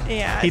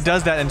Yeah. He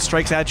does that and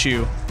strikes at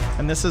you.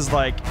 and this is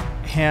like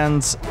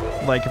hands,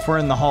 like if we're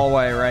in the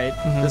hallway, right?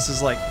 Mhm. This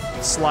is like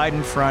slide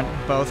in front,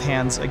 both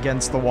hands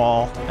against the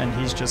wall, and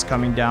he's just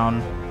coming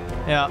down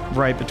Yeah.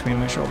 right between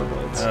my shoulder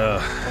blades.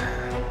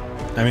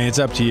 I mean, it's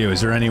up to you. Is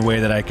there any way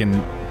that I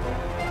can,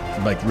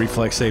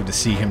 reflex save to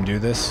see him do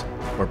this?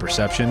 Or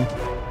perception?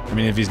 I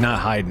mean, if he's not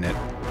hiding it,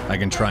 I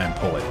can try and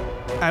pull it.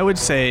 I would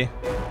say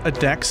a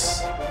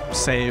dex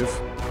save,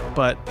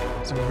 but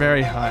it's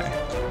very high.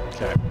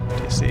 Okay.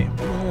 DC.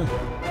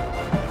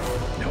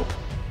 Nope.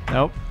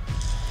 Nope.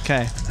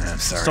 Okay. I'm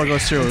sorry. Still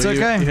goes through. It's You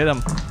okay. hit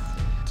him.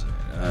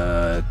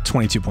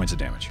 22 points of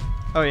damage.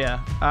 Oh yeah,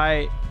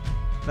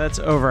 that's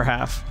over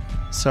half.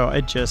 So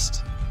it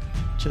just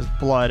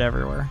blood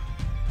everywhere.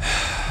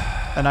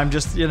 And I'm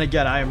just, and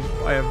again, I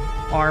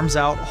have arms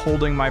out,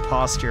 holding my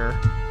posture,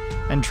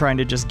 and trying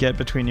to just get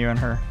between you and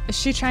her. Is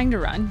she trying to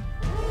run?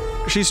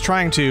 She's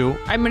trying to.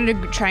 I'm going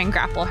to try and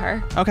grapple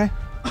her. Okay.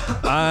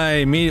 I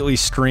immediately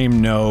scream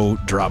no,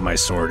 drop my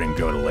sword, and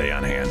go to lay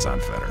on hands on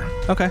Fetter.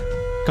 Okay.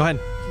 Go ahead.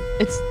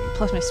 It's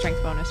plus my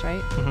strength bonus,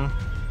 right?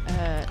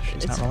 Mm-hmm.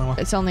 She's not rolling well.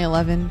 It's only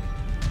 11.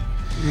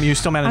 You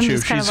still manage I'm to.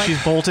 just kind of like-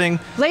 She's bolting,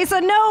 Lisa,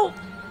 no!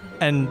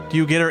 and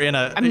you get her in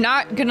a. I'm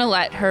not going to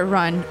let her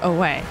run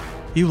away.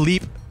 You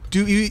leap.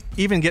 Do you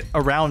even get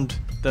around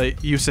the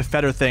Yusuf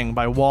Fetter thing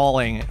by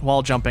wall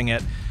jumping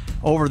it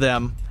over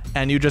them,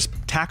 and you just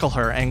tackle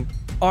her and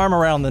arm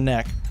around the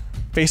neck,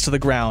 face to the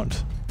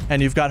ground,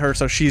 and you've got her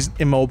so she's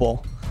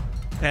immobile,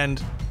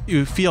 and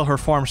you feel her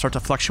form start to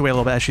fluctuate a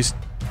little bit as she's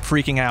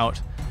freaking out.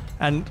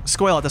 And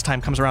Squale at this time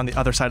comes around the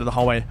other side of the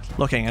hallway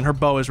looking, and her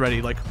bow is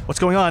ready. Like, what's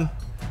going on?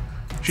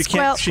 She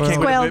can't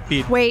Squale, get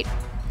beat. wait.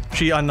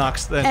 She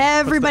unknocks the.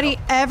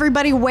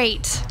 Everybody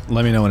wait.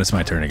 Let me know when it's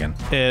my turn again.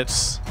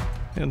 It's.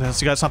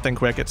 Unless you got something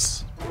quick,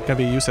 it's gonna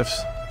be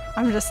Yusuf's.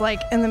 I'm just like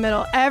in the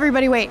middle.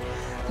 Everybody wait.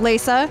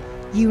 Lisa,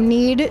 you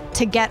need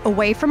to get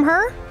away from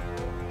her.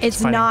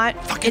 It's fighting. not.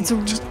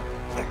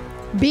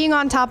 Being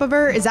on top of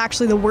her is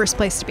actually the worst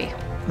place to be.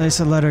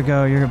 Lisa, let her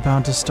go. You're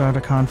about to start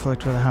a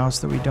conflict with a house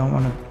that we don't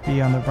want to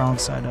be on the wrong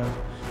side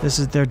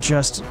of. They're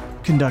just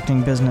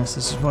conducting business.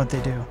 This is what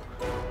they do.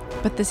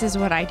 But this is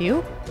what I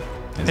do?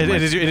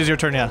 It is your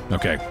turn, yeah.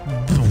 Okay.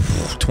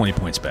 20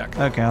 points back.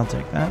 Okay, I'll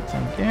take that.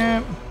 Thank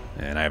you.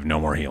 And I have no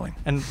more healing.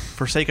 And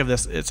for sake of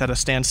this, it's at a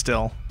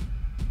standstill.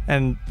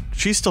 And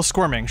she's still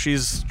squirming.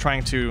 She's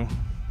trying to...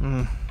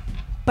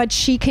 But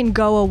she can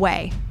go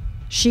away.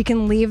 She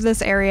can leave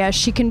this area.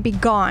 She can be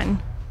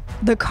gone.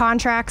 The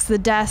contracts, the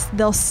deaths,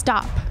 they'll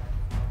stop.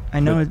 I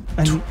know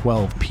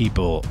 12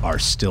 people are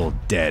still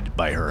dead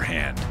by her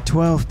hand.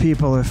 12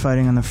 people are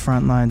fighting on the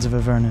front lines of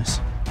Avernus.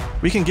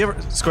 We can give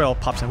her... Squirrel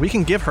pops in. We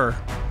can give her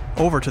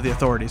over to the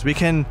authorities. We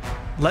can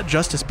let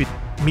justice be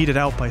meted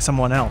out by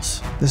someone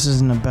else. This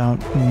isn't about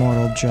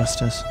mortal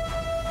justice.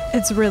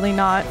 It's really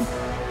not.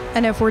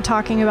 And if we're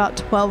talking about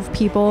 12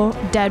 people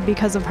dead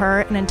because of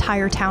her, an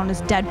entire town is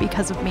dead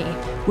because of me.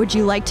 Would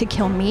you like to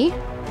kill me?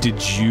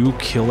 Did you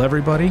kill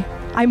everybody?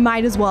 I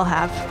might as well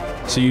have.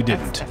 So you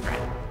That's didn't.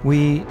 different.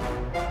 We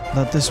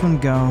let this one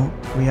go.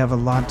 We have a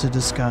lot to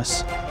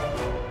discuss.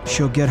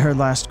 She'll get her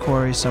last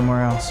quarry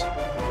somewhere else.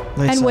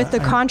 Lisa, And with the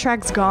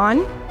contracts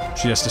gone,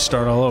 She has to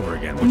start all over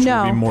again, which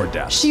no. would be more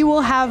deaths. She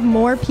will have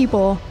more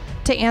people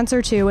to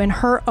answer to in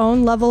her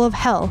own level of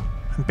hell.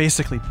 I'm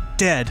basically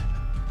dead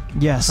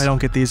yes, if I don't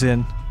get these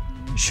in.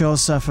 she'll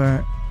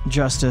suffer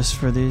justice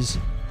for these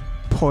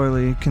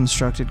poorly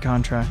constructed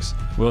contracts.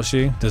 Will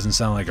she? Doesn't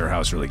sound like her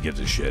house really gives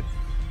a shit.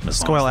 As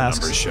Squirrel long as asks.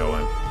 the numbers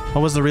showing.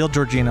 What was the real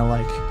Georgina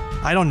like?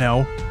 I don't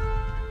know.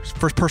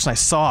 First person I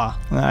saw.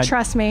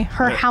 Trust me,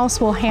 her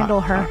house will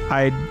handle her.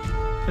 I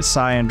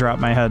sigh and drop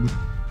my head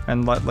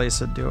and let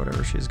Lisa do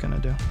whatever she's gonna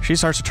do. She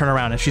starts to turn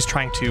around and she's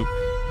trying to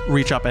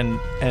reach up and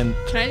Can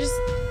I just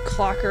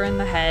clock her in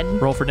the head?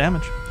 roll for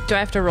damage. Do I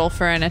have to roll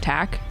for an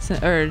attack?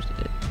 Or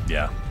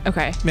Yeah.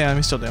 okay. Yeah, let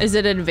me still do. Is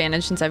it an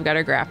advantage since I've got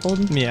her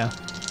grappled? Yeah.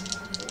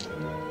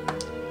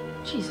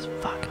 Jesus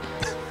fuck.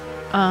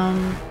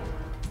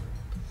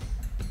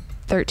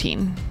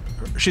 13.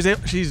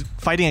 She's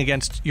fighting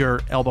against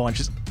your elbow and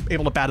she's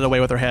able to bat it away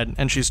with her head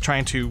and she's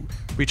trying to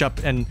reach up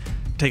and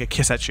take a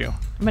kiss at you.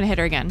 I'm gonna hit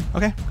her again.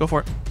 Okay, go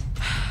for it.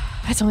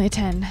 That's only a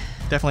 10.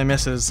 Definitely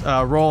misses.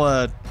 Roll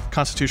a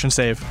Constitution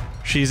save.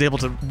 She's able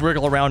to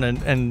wriggle around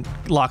and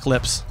lock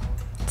lips.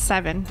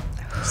 7.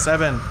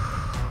 7.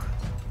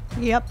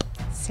 Yep.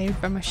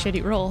 Saved by my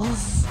shitty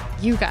rolls.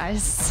 You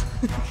guys.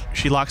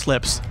 She locks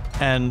lips,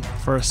 and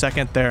for a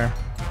second there,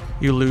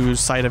 you lose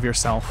sight of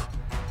yourself.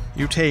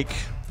 You take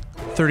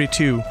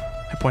 32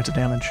 hit points of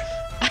damage.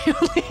 I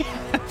only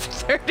have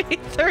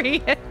 33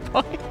 hit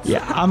points.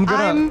 Yeah, I'm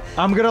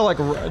gonna like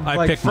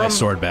I pick my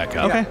sword back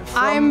up. Okay.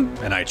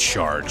 And I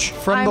charge.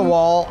 From the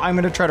wall. I'm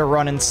gonna try to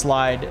run and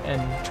slide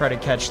and try to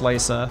catch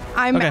Lisa.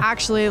 I'm Okay.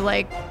 actually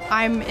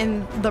I'm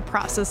in the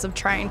process of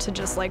trying to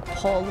just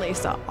pull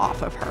Lisa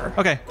off of her.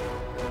 Okay.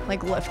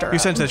 Lift her You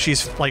up. sense that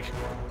she's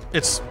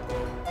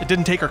it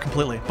didn't take her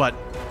completely, but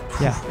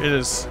Yeah. it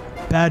is.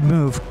 Bad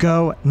move.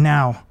 Go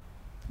now.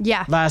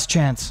 Yeah. Last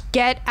chance.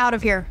 Get out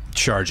of here.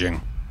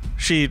 Charging.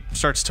 She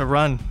starts to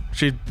run.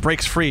 She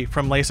breaks free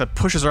from Lisa,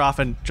 pushes her off,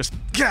 and just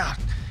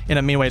in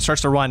a mean way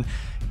starts to run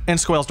in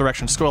Squirrel's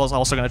direction. Squirrel is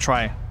also going to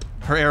try.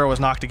 Her arrow is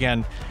knocked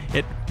again.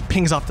 It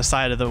pings off the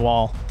side of the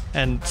wall,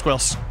 and Squirrel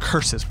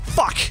curses.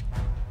 Fuck!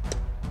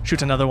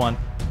 Shoots another one.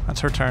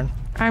 That's her turn.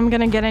 I'm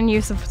gonna get in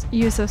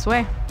Yusuf's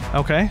way.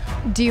 Okay.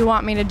 Do you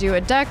want me to do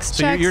a dex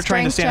So check? you're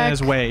trying to strength stand in check?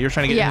 his way. You're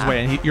trying to get in his Yeah.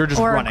 way, and you're just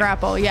or running. a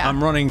grapple? Yeah.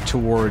 I'm running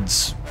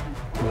towards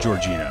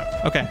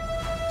Georgina. Okay.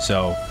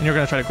 So And you're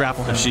going to try to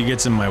grapple him. if she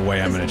gets in my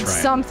way, I'm going to try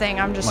and something.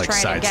 I'm just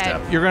trying to get.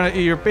 sidestep.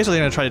 You're basically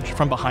going to try to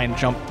from behind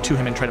jump to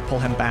him and try to pull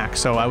him back.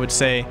 So I would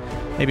say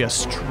maybe a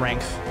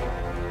strength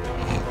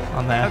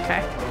on that.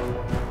 Okay.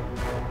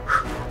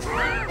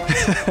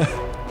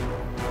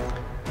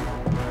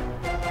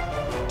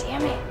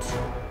 Damn it.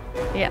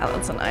 Yeah,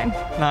 that's a 9.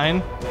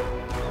 9.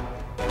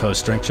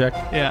 Post strength check.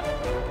 Yeah.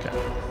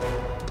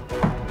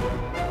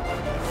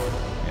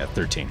 Yeah,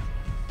 13.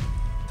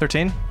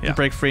 13. Yeah. You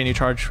break free and you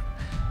charge.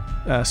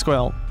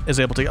 Squirrel is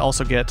able to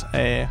also get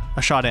a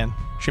shot in.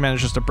 She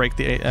manages to break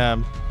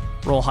the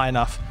roll high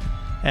enough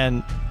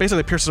and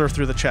basically pierces her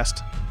through the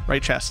chest,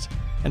 right chest.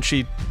 And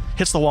she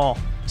hits the wall,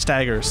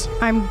 staggers,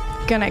 I'm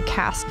gonna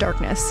cast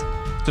darkness.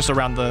 just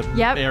around the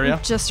Yep, area.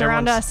 just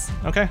around Everyone's-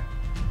 us. Okay.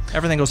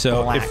 Everything goes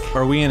So black.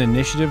 are we in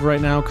initiative right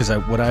now? Because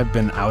I've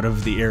been out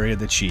of the area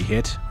that she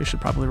hit. We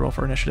should probably roll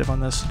for initiative on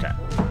this. Okay.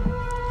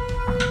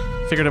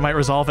 Figured it might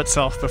resolve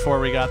itself before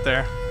we got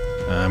there.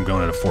 I'm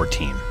going at a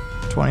 14.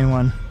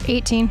 21.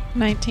 18.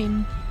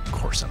 19. Of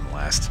course I'm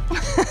last.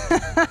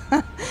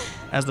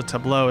 As the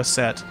tableau is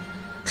set,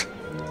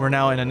 we're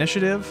now in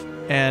initiative,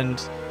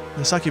 and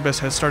the succubus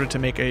has started to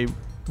make a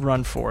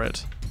run for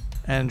it.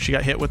 And she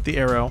got hit with the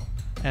arrow,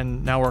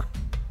 and now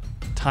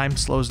time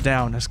slows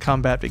down as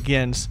combat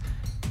begins.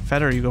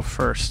 Feder, you go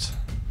first.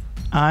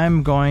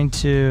 I'm going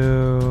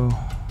to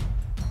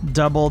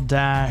double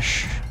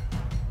dash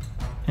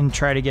and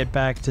try to get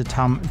back to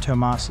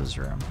Tomas's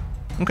room.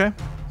 Okay.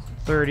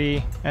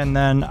 30, and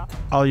then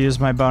I'll use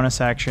my bonus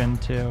action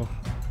to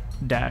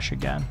dash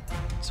again.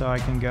 So I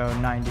can go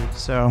 90.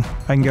 So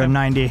I can go Okay.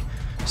 90.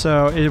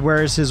 So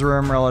where is his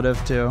room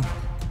relative to?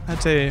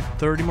 I'd say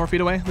 30 more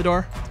feet away, the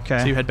door. Okay.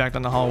 So you head back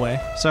down the hallway.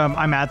 So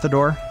I'm at the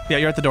door. Yeah,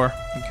 you're at the door.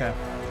 Okay.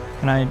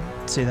 Can I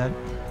see that?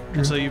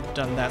 So you've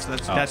done that. So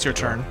that's your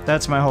turn.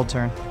 That's my whole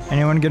turn.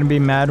 Anyone gonna be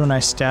mad when I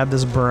stab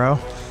this bro?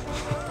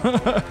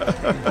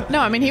 No,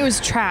 I mean, he was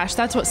trash.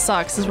 That's what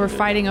sucks, is we're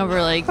fighting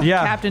over, like,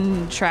 Yeah.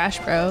 Captain Trash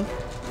Bro.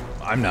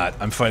 I'm not.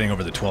 I'm fighting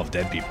over the 12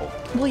 dead people.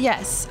 Well,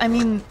 yes. I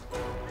mean,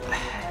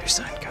 They're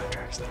signed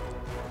contracts.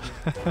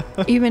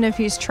 Even if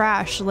he's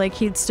trash, like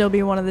he'd still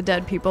be one of the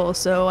dead people.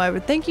 So I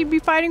would think you'd be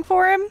fighting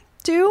for him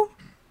too.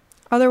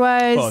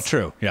 Otherwise, Well,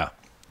 true. Yeah.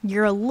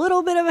 you're a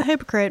little bit of a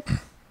hypocrite.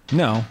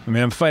 No, I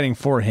mean I'm fighting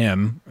for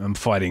him. I'm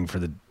fighting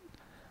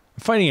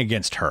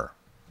against her.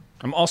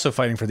 I'm also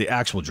fighting for the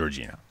actual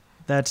Georgina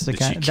That's the that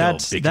she kind. killed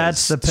That's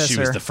because the pisser. she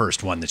was the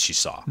first one that she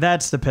saw.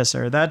 That's the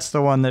pisser. That's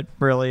the one that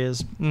really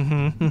is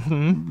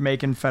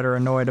making Feder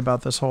annoyed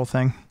about this whole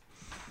thing.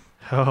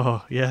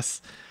 Oh,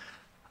 yes.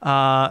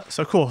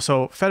 So cool.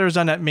 So Feder's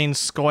done. That means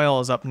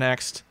Skoil is up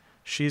next.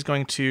 She's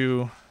going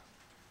to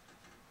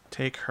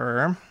take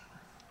her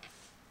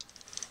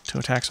 2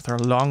 attacks with her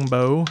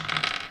longbow.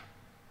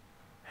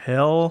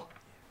 Hell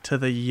to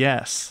the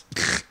yes.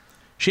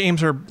 She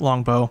aims her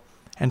longbow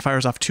and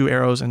fires off 2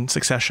 arrows in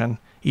succession,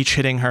 each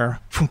hitting her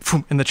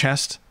in the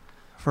chest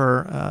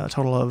for a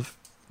total of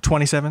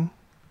 27.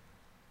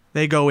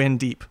 They go in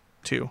deep,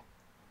 too.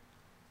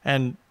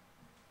 And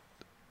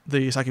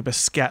the succubus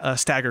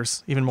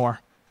staggers even more,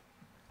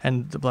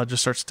 and the blood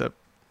just starts to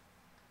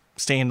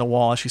stain the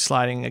wall as she's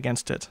sliding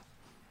against it.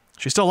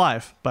 She's still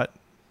alive, but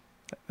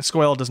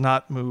Skoil does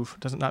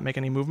not make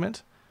any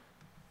movement.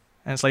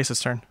 And it's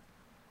Lysa's turn.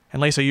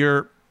 And Lysa,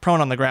 you're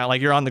prone on the ground,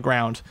 like you're on the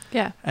ground.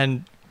 yeah.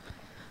 And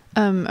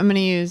I'm going to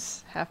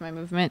use half my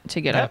movement to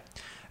get up.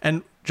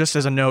 And just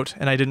as a note,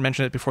 and I didn't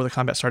mention it before the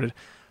combat started,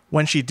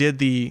 when she did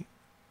the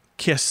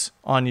kiss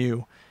on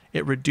you,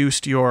 it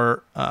reduced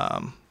your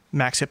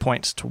max hit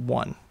points to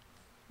 1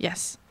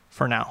 Yes.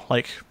 for now.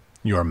 Like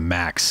Your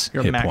max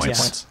Your hit max hit points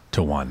points.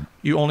 to 1.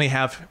 you only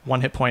have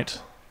 1 hit point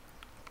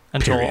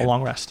until Period. a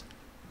long rest.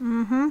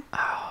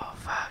 Oh,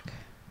 fuck.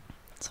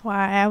 That's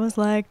why I was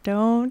like,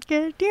 don't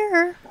get near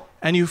her.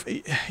 And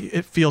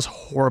it feels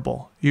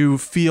horrible. You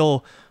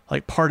feel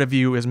like part of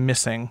you is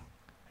missing.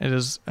 It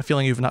is a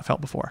feeling you've not felt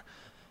before.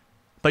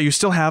 But you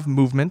still have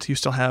movement. You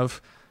still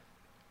have,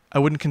 I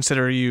wouldn't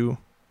consider you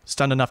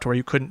stunned enough to where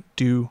you couldn't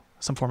do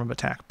some form of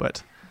attack,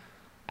 but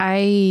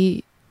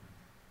I'm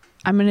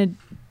going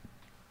to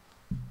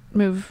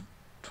move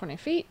 20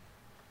 feet,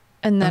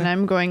 and then Okay.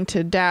 I'm going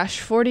to dash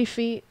 40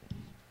 feet,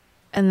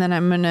 and then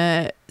I'm going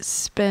to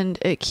spend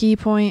a key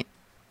point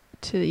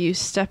to use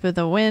Step of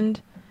the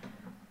Wind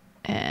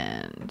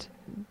and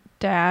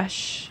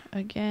dash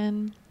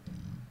again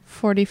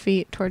 40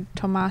 feet toward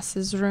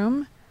Tomas's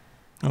room.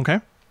 okay.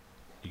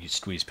 You can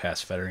squeeze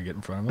past Feder and get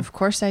in front of him. Of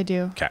course I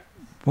do. Okay.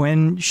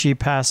 When she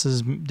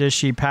passes, does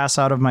she pass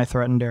out of my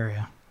threatened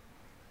area?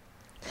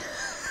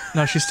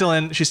 No, she's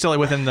still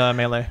within the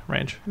melee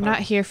range. I'm not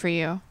here for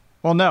you.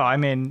 Well, no, I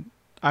mean,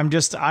 I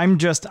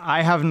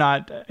have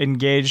not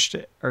engaged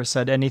or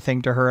said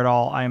anything to her at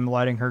all. I'm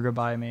letting her go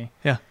by me.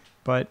 Yeah.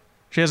 But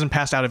She hasn't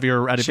passed out of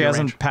your range. she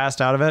hasn't passed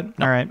out of it?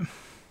 No. All right.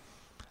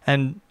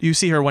 And you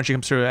see her when she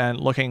comes through and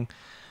looking,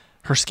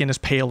 her skin is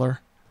paler.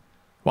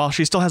 While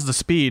she still has the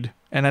speed,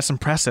 and that's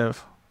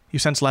impressive, you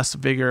sense less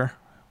vigor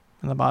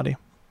in the body.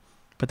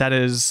 But that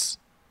is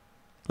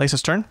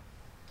Lysa's turn.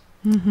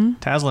 Mm-hmm.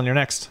 Tazlin, you're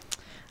next.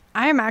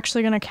 I am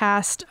actually going to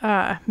cast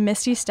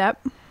Misty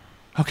Step,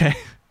 Okay.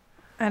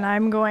 and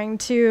I'm going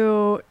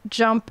to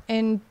jump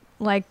in,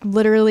 like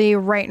literally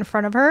right in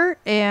front of her,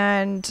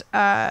 and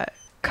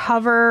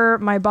cover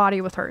my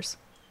body with hers.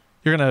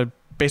 You're going to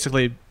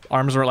basically,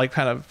 arms are like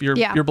kind of,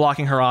 you're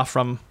blocking her off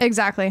from,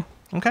 Exactly.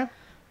 okay.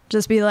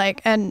 Just be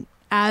like, and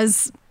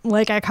as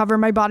like I cover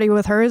my body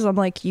with hers, I'm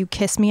like, you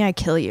kiss me, I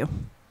kill you.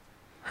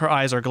 Her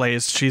eyes are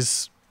glazed.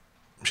 She's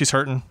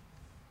hurting.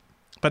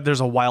 But there's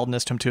a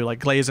wildness to him too, like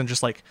glazed and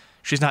just like,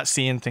 she's not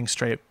seeing things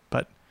straight,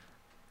 but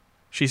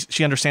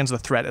she understands the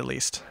threat at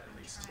least.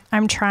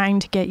 I'm trying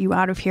to get you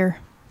out of here.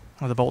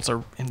 Oh, the bolts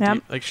are in Yep.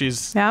 deep. Like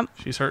she's Yep.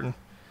 hurting.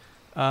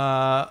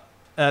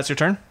 That's your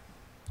turn.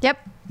 Yep.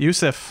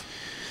 Yusuf.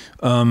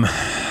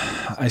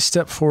 I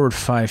step forward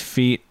 5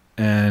 feet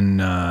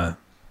and I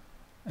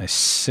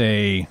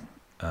say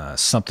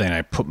something.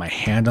 I put my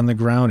hand on the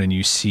ground and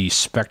you see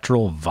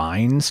spectral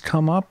vines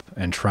come up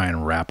and try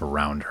and wrap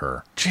around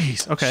her.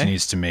 Jeez. Okay. She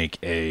needs to make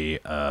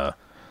a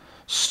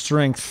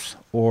strength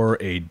or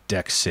a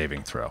dex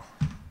saving throw.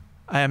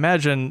 I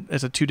imagine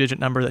it's a 2-digit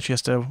number that she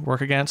has to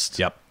work against.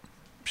 Yep.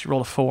 She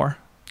rolled a 4,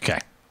 Okay.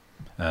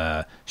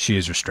 She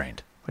is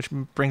restrained. which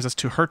brings us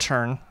to her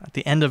turn at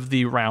the end of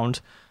the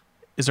round.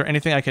 Is there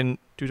anything I can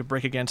do to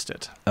break against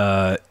it? You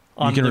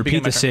On can the repeat beginning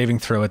of my the turn. saving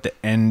throw at the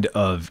end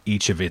of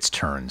each of its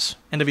turns.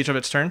 End of each of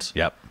its turns?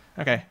 Yep.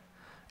 Okay.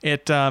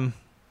 It.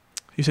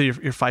 You said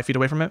you're 5 feet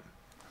away from it?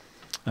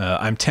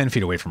 I'm 10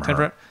 feet away from 10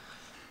 her, foot?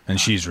 and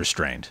she's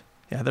restrained.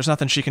 Yeah, there's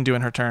nothing she can do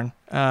in her turn.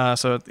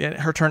 So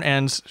her turn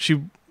ends.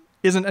 She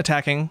isn't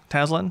attacking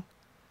Tazlin,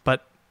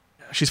 but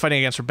she's fighting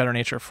against her better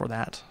nature for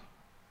that.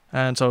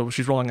 And so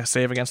she's rolling a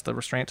save against the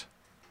restraint.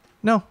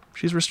 No,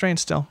 she's restrained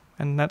still.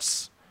 And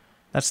that's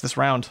this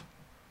round.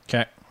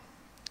 Okay.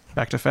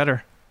 Back to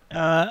Feder.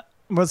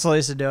 What's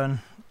Lisa doing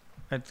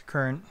at the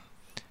current?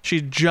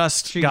 She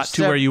just got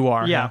to where you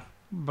are. Yeah.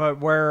 But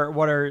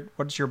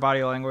what's your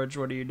body language?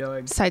 What are you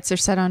doing? Sights are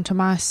set on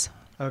Tomas.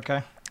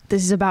 Okay.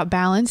 This is about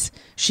balance.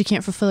 She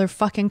can't fulfill her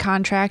fucking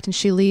contract and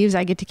she leaves.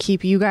 I get to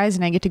keep you guys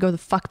and I get to go the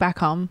fuck back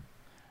home.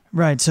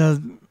 Right. So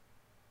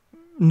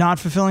not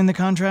fulfilling the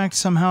contract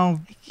somehow?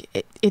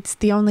 It's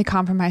the only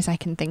compromise I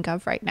can think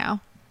of right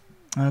now.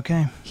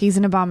 Okay. He's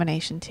an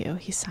abomination too.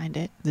 He signed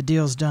it. The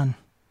deal's done.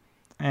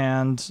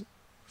 And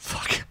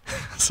fuck.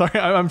 Sorry,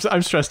 I'm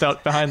stressed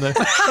out behind this.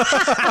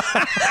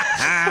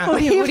 What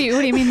do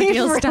you mean the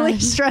deal's really done?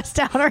 Stressed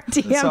out our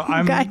DM, so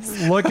I'm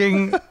guys.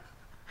 looking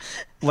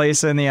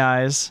Lisa in the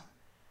eyes,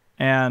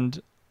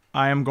 and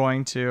I am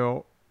going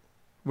to,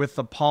 with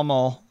the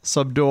pommel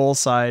subdual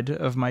side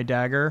of my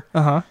dagger,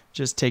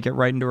 just take it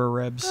right into her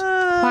ribs.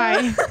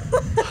 Why?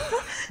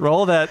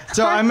 Roll that.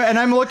 So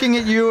I'm looking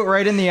at you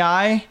right in the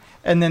eye,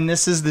 and then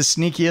this is the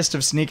sneakiest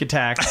of sneak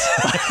attacks.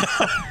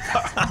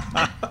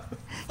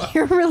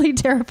 You're really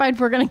terrified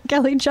we're going to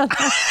kill each other.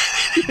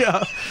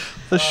 Yeah.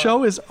 The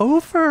show is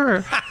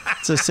over.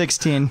 It's a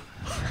 16.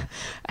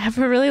 I have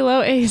a really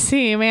low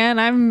AC, man.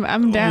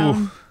 I'm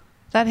down. Ooh.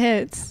 That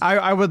hits.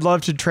 I would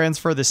love to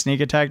transfer the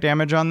sneak attack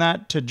damage on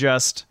that to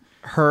just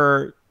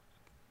her.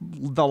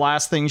 The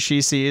last thing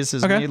she sees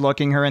is me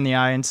looking her in the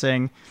eye and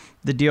saying,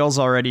 the deal's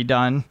already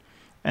done.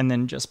 And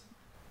then just...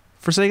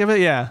 For sake of it,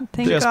 yeah.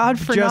 Thank God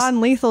for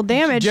non-lethal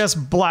damage.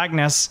 Just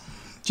blackness.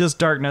 Just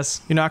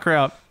darkness. You knock her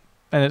out.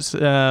 And it's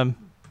just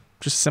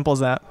as simple as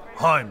that.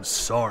 I'm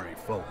sorry,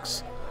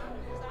 folks.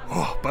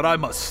 Oh, but I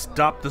must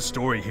stop the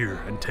story here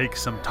and take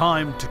some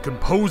time to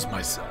compose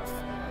myself.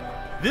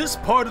 This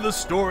part of the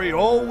story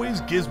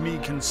always gives me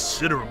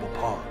considerable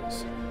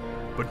pause.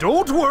 But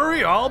don't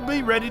worry, I'll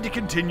be ready to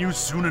continue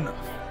soon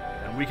enough.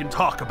 And we can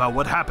talk about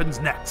what happens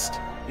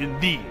next in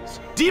these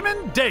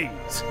Demon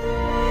Days.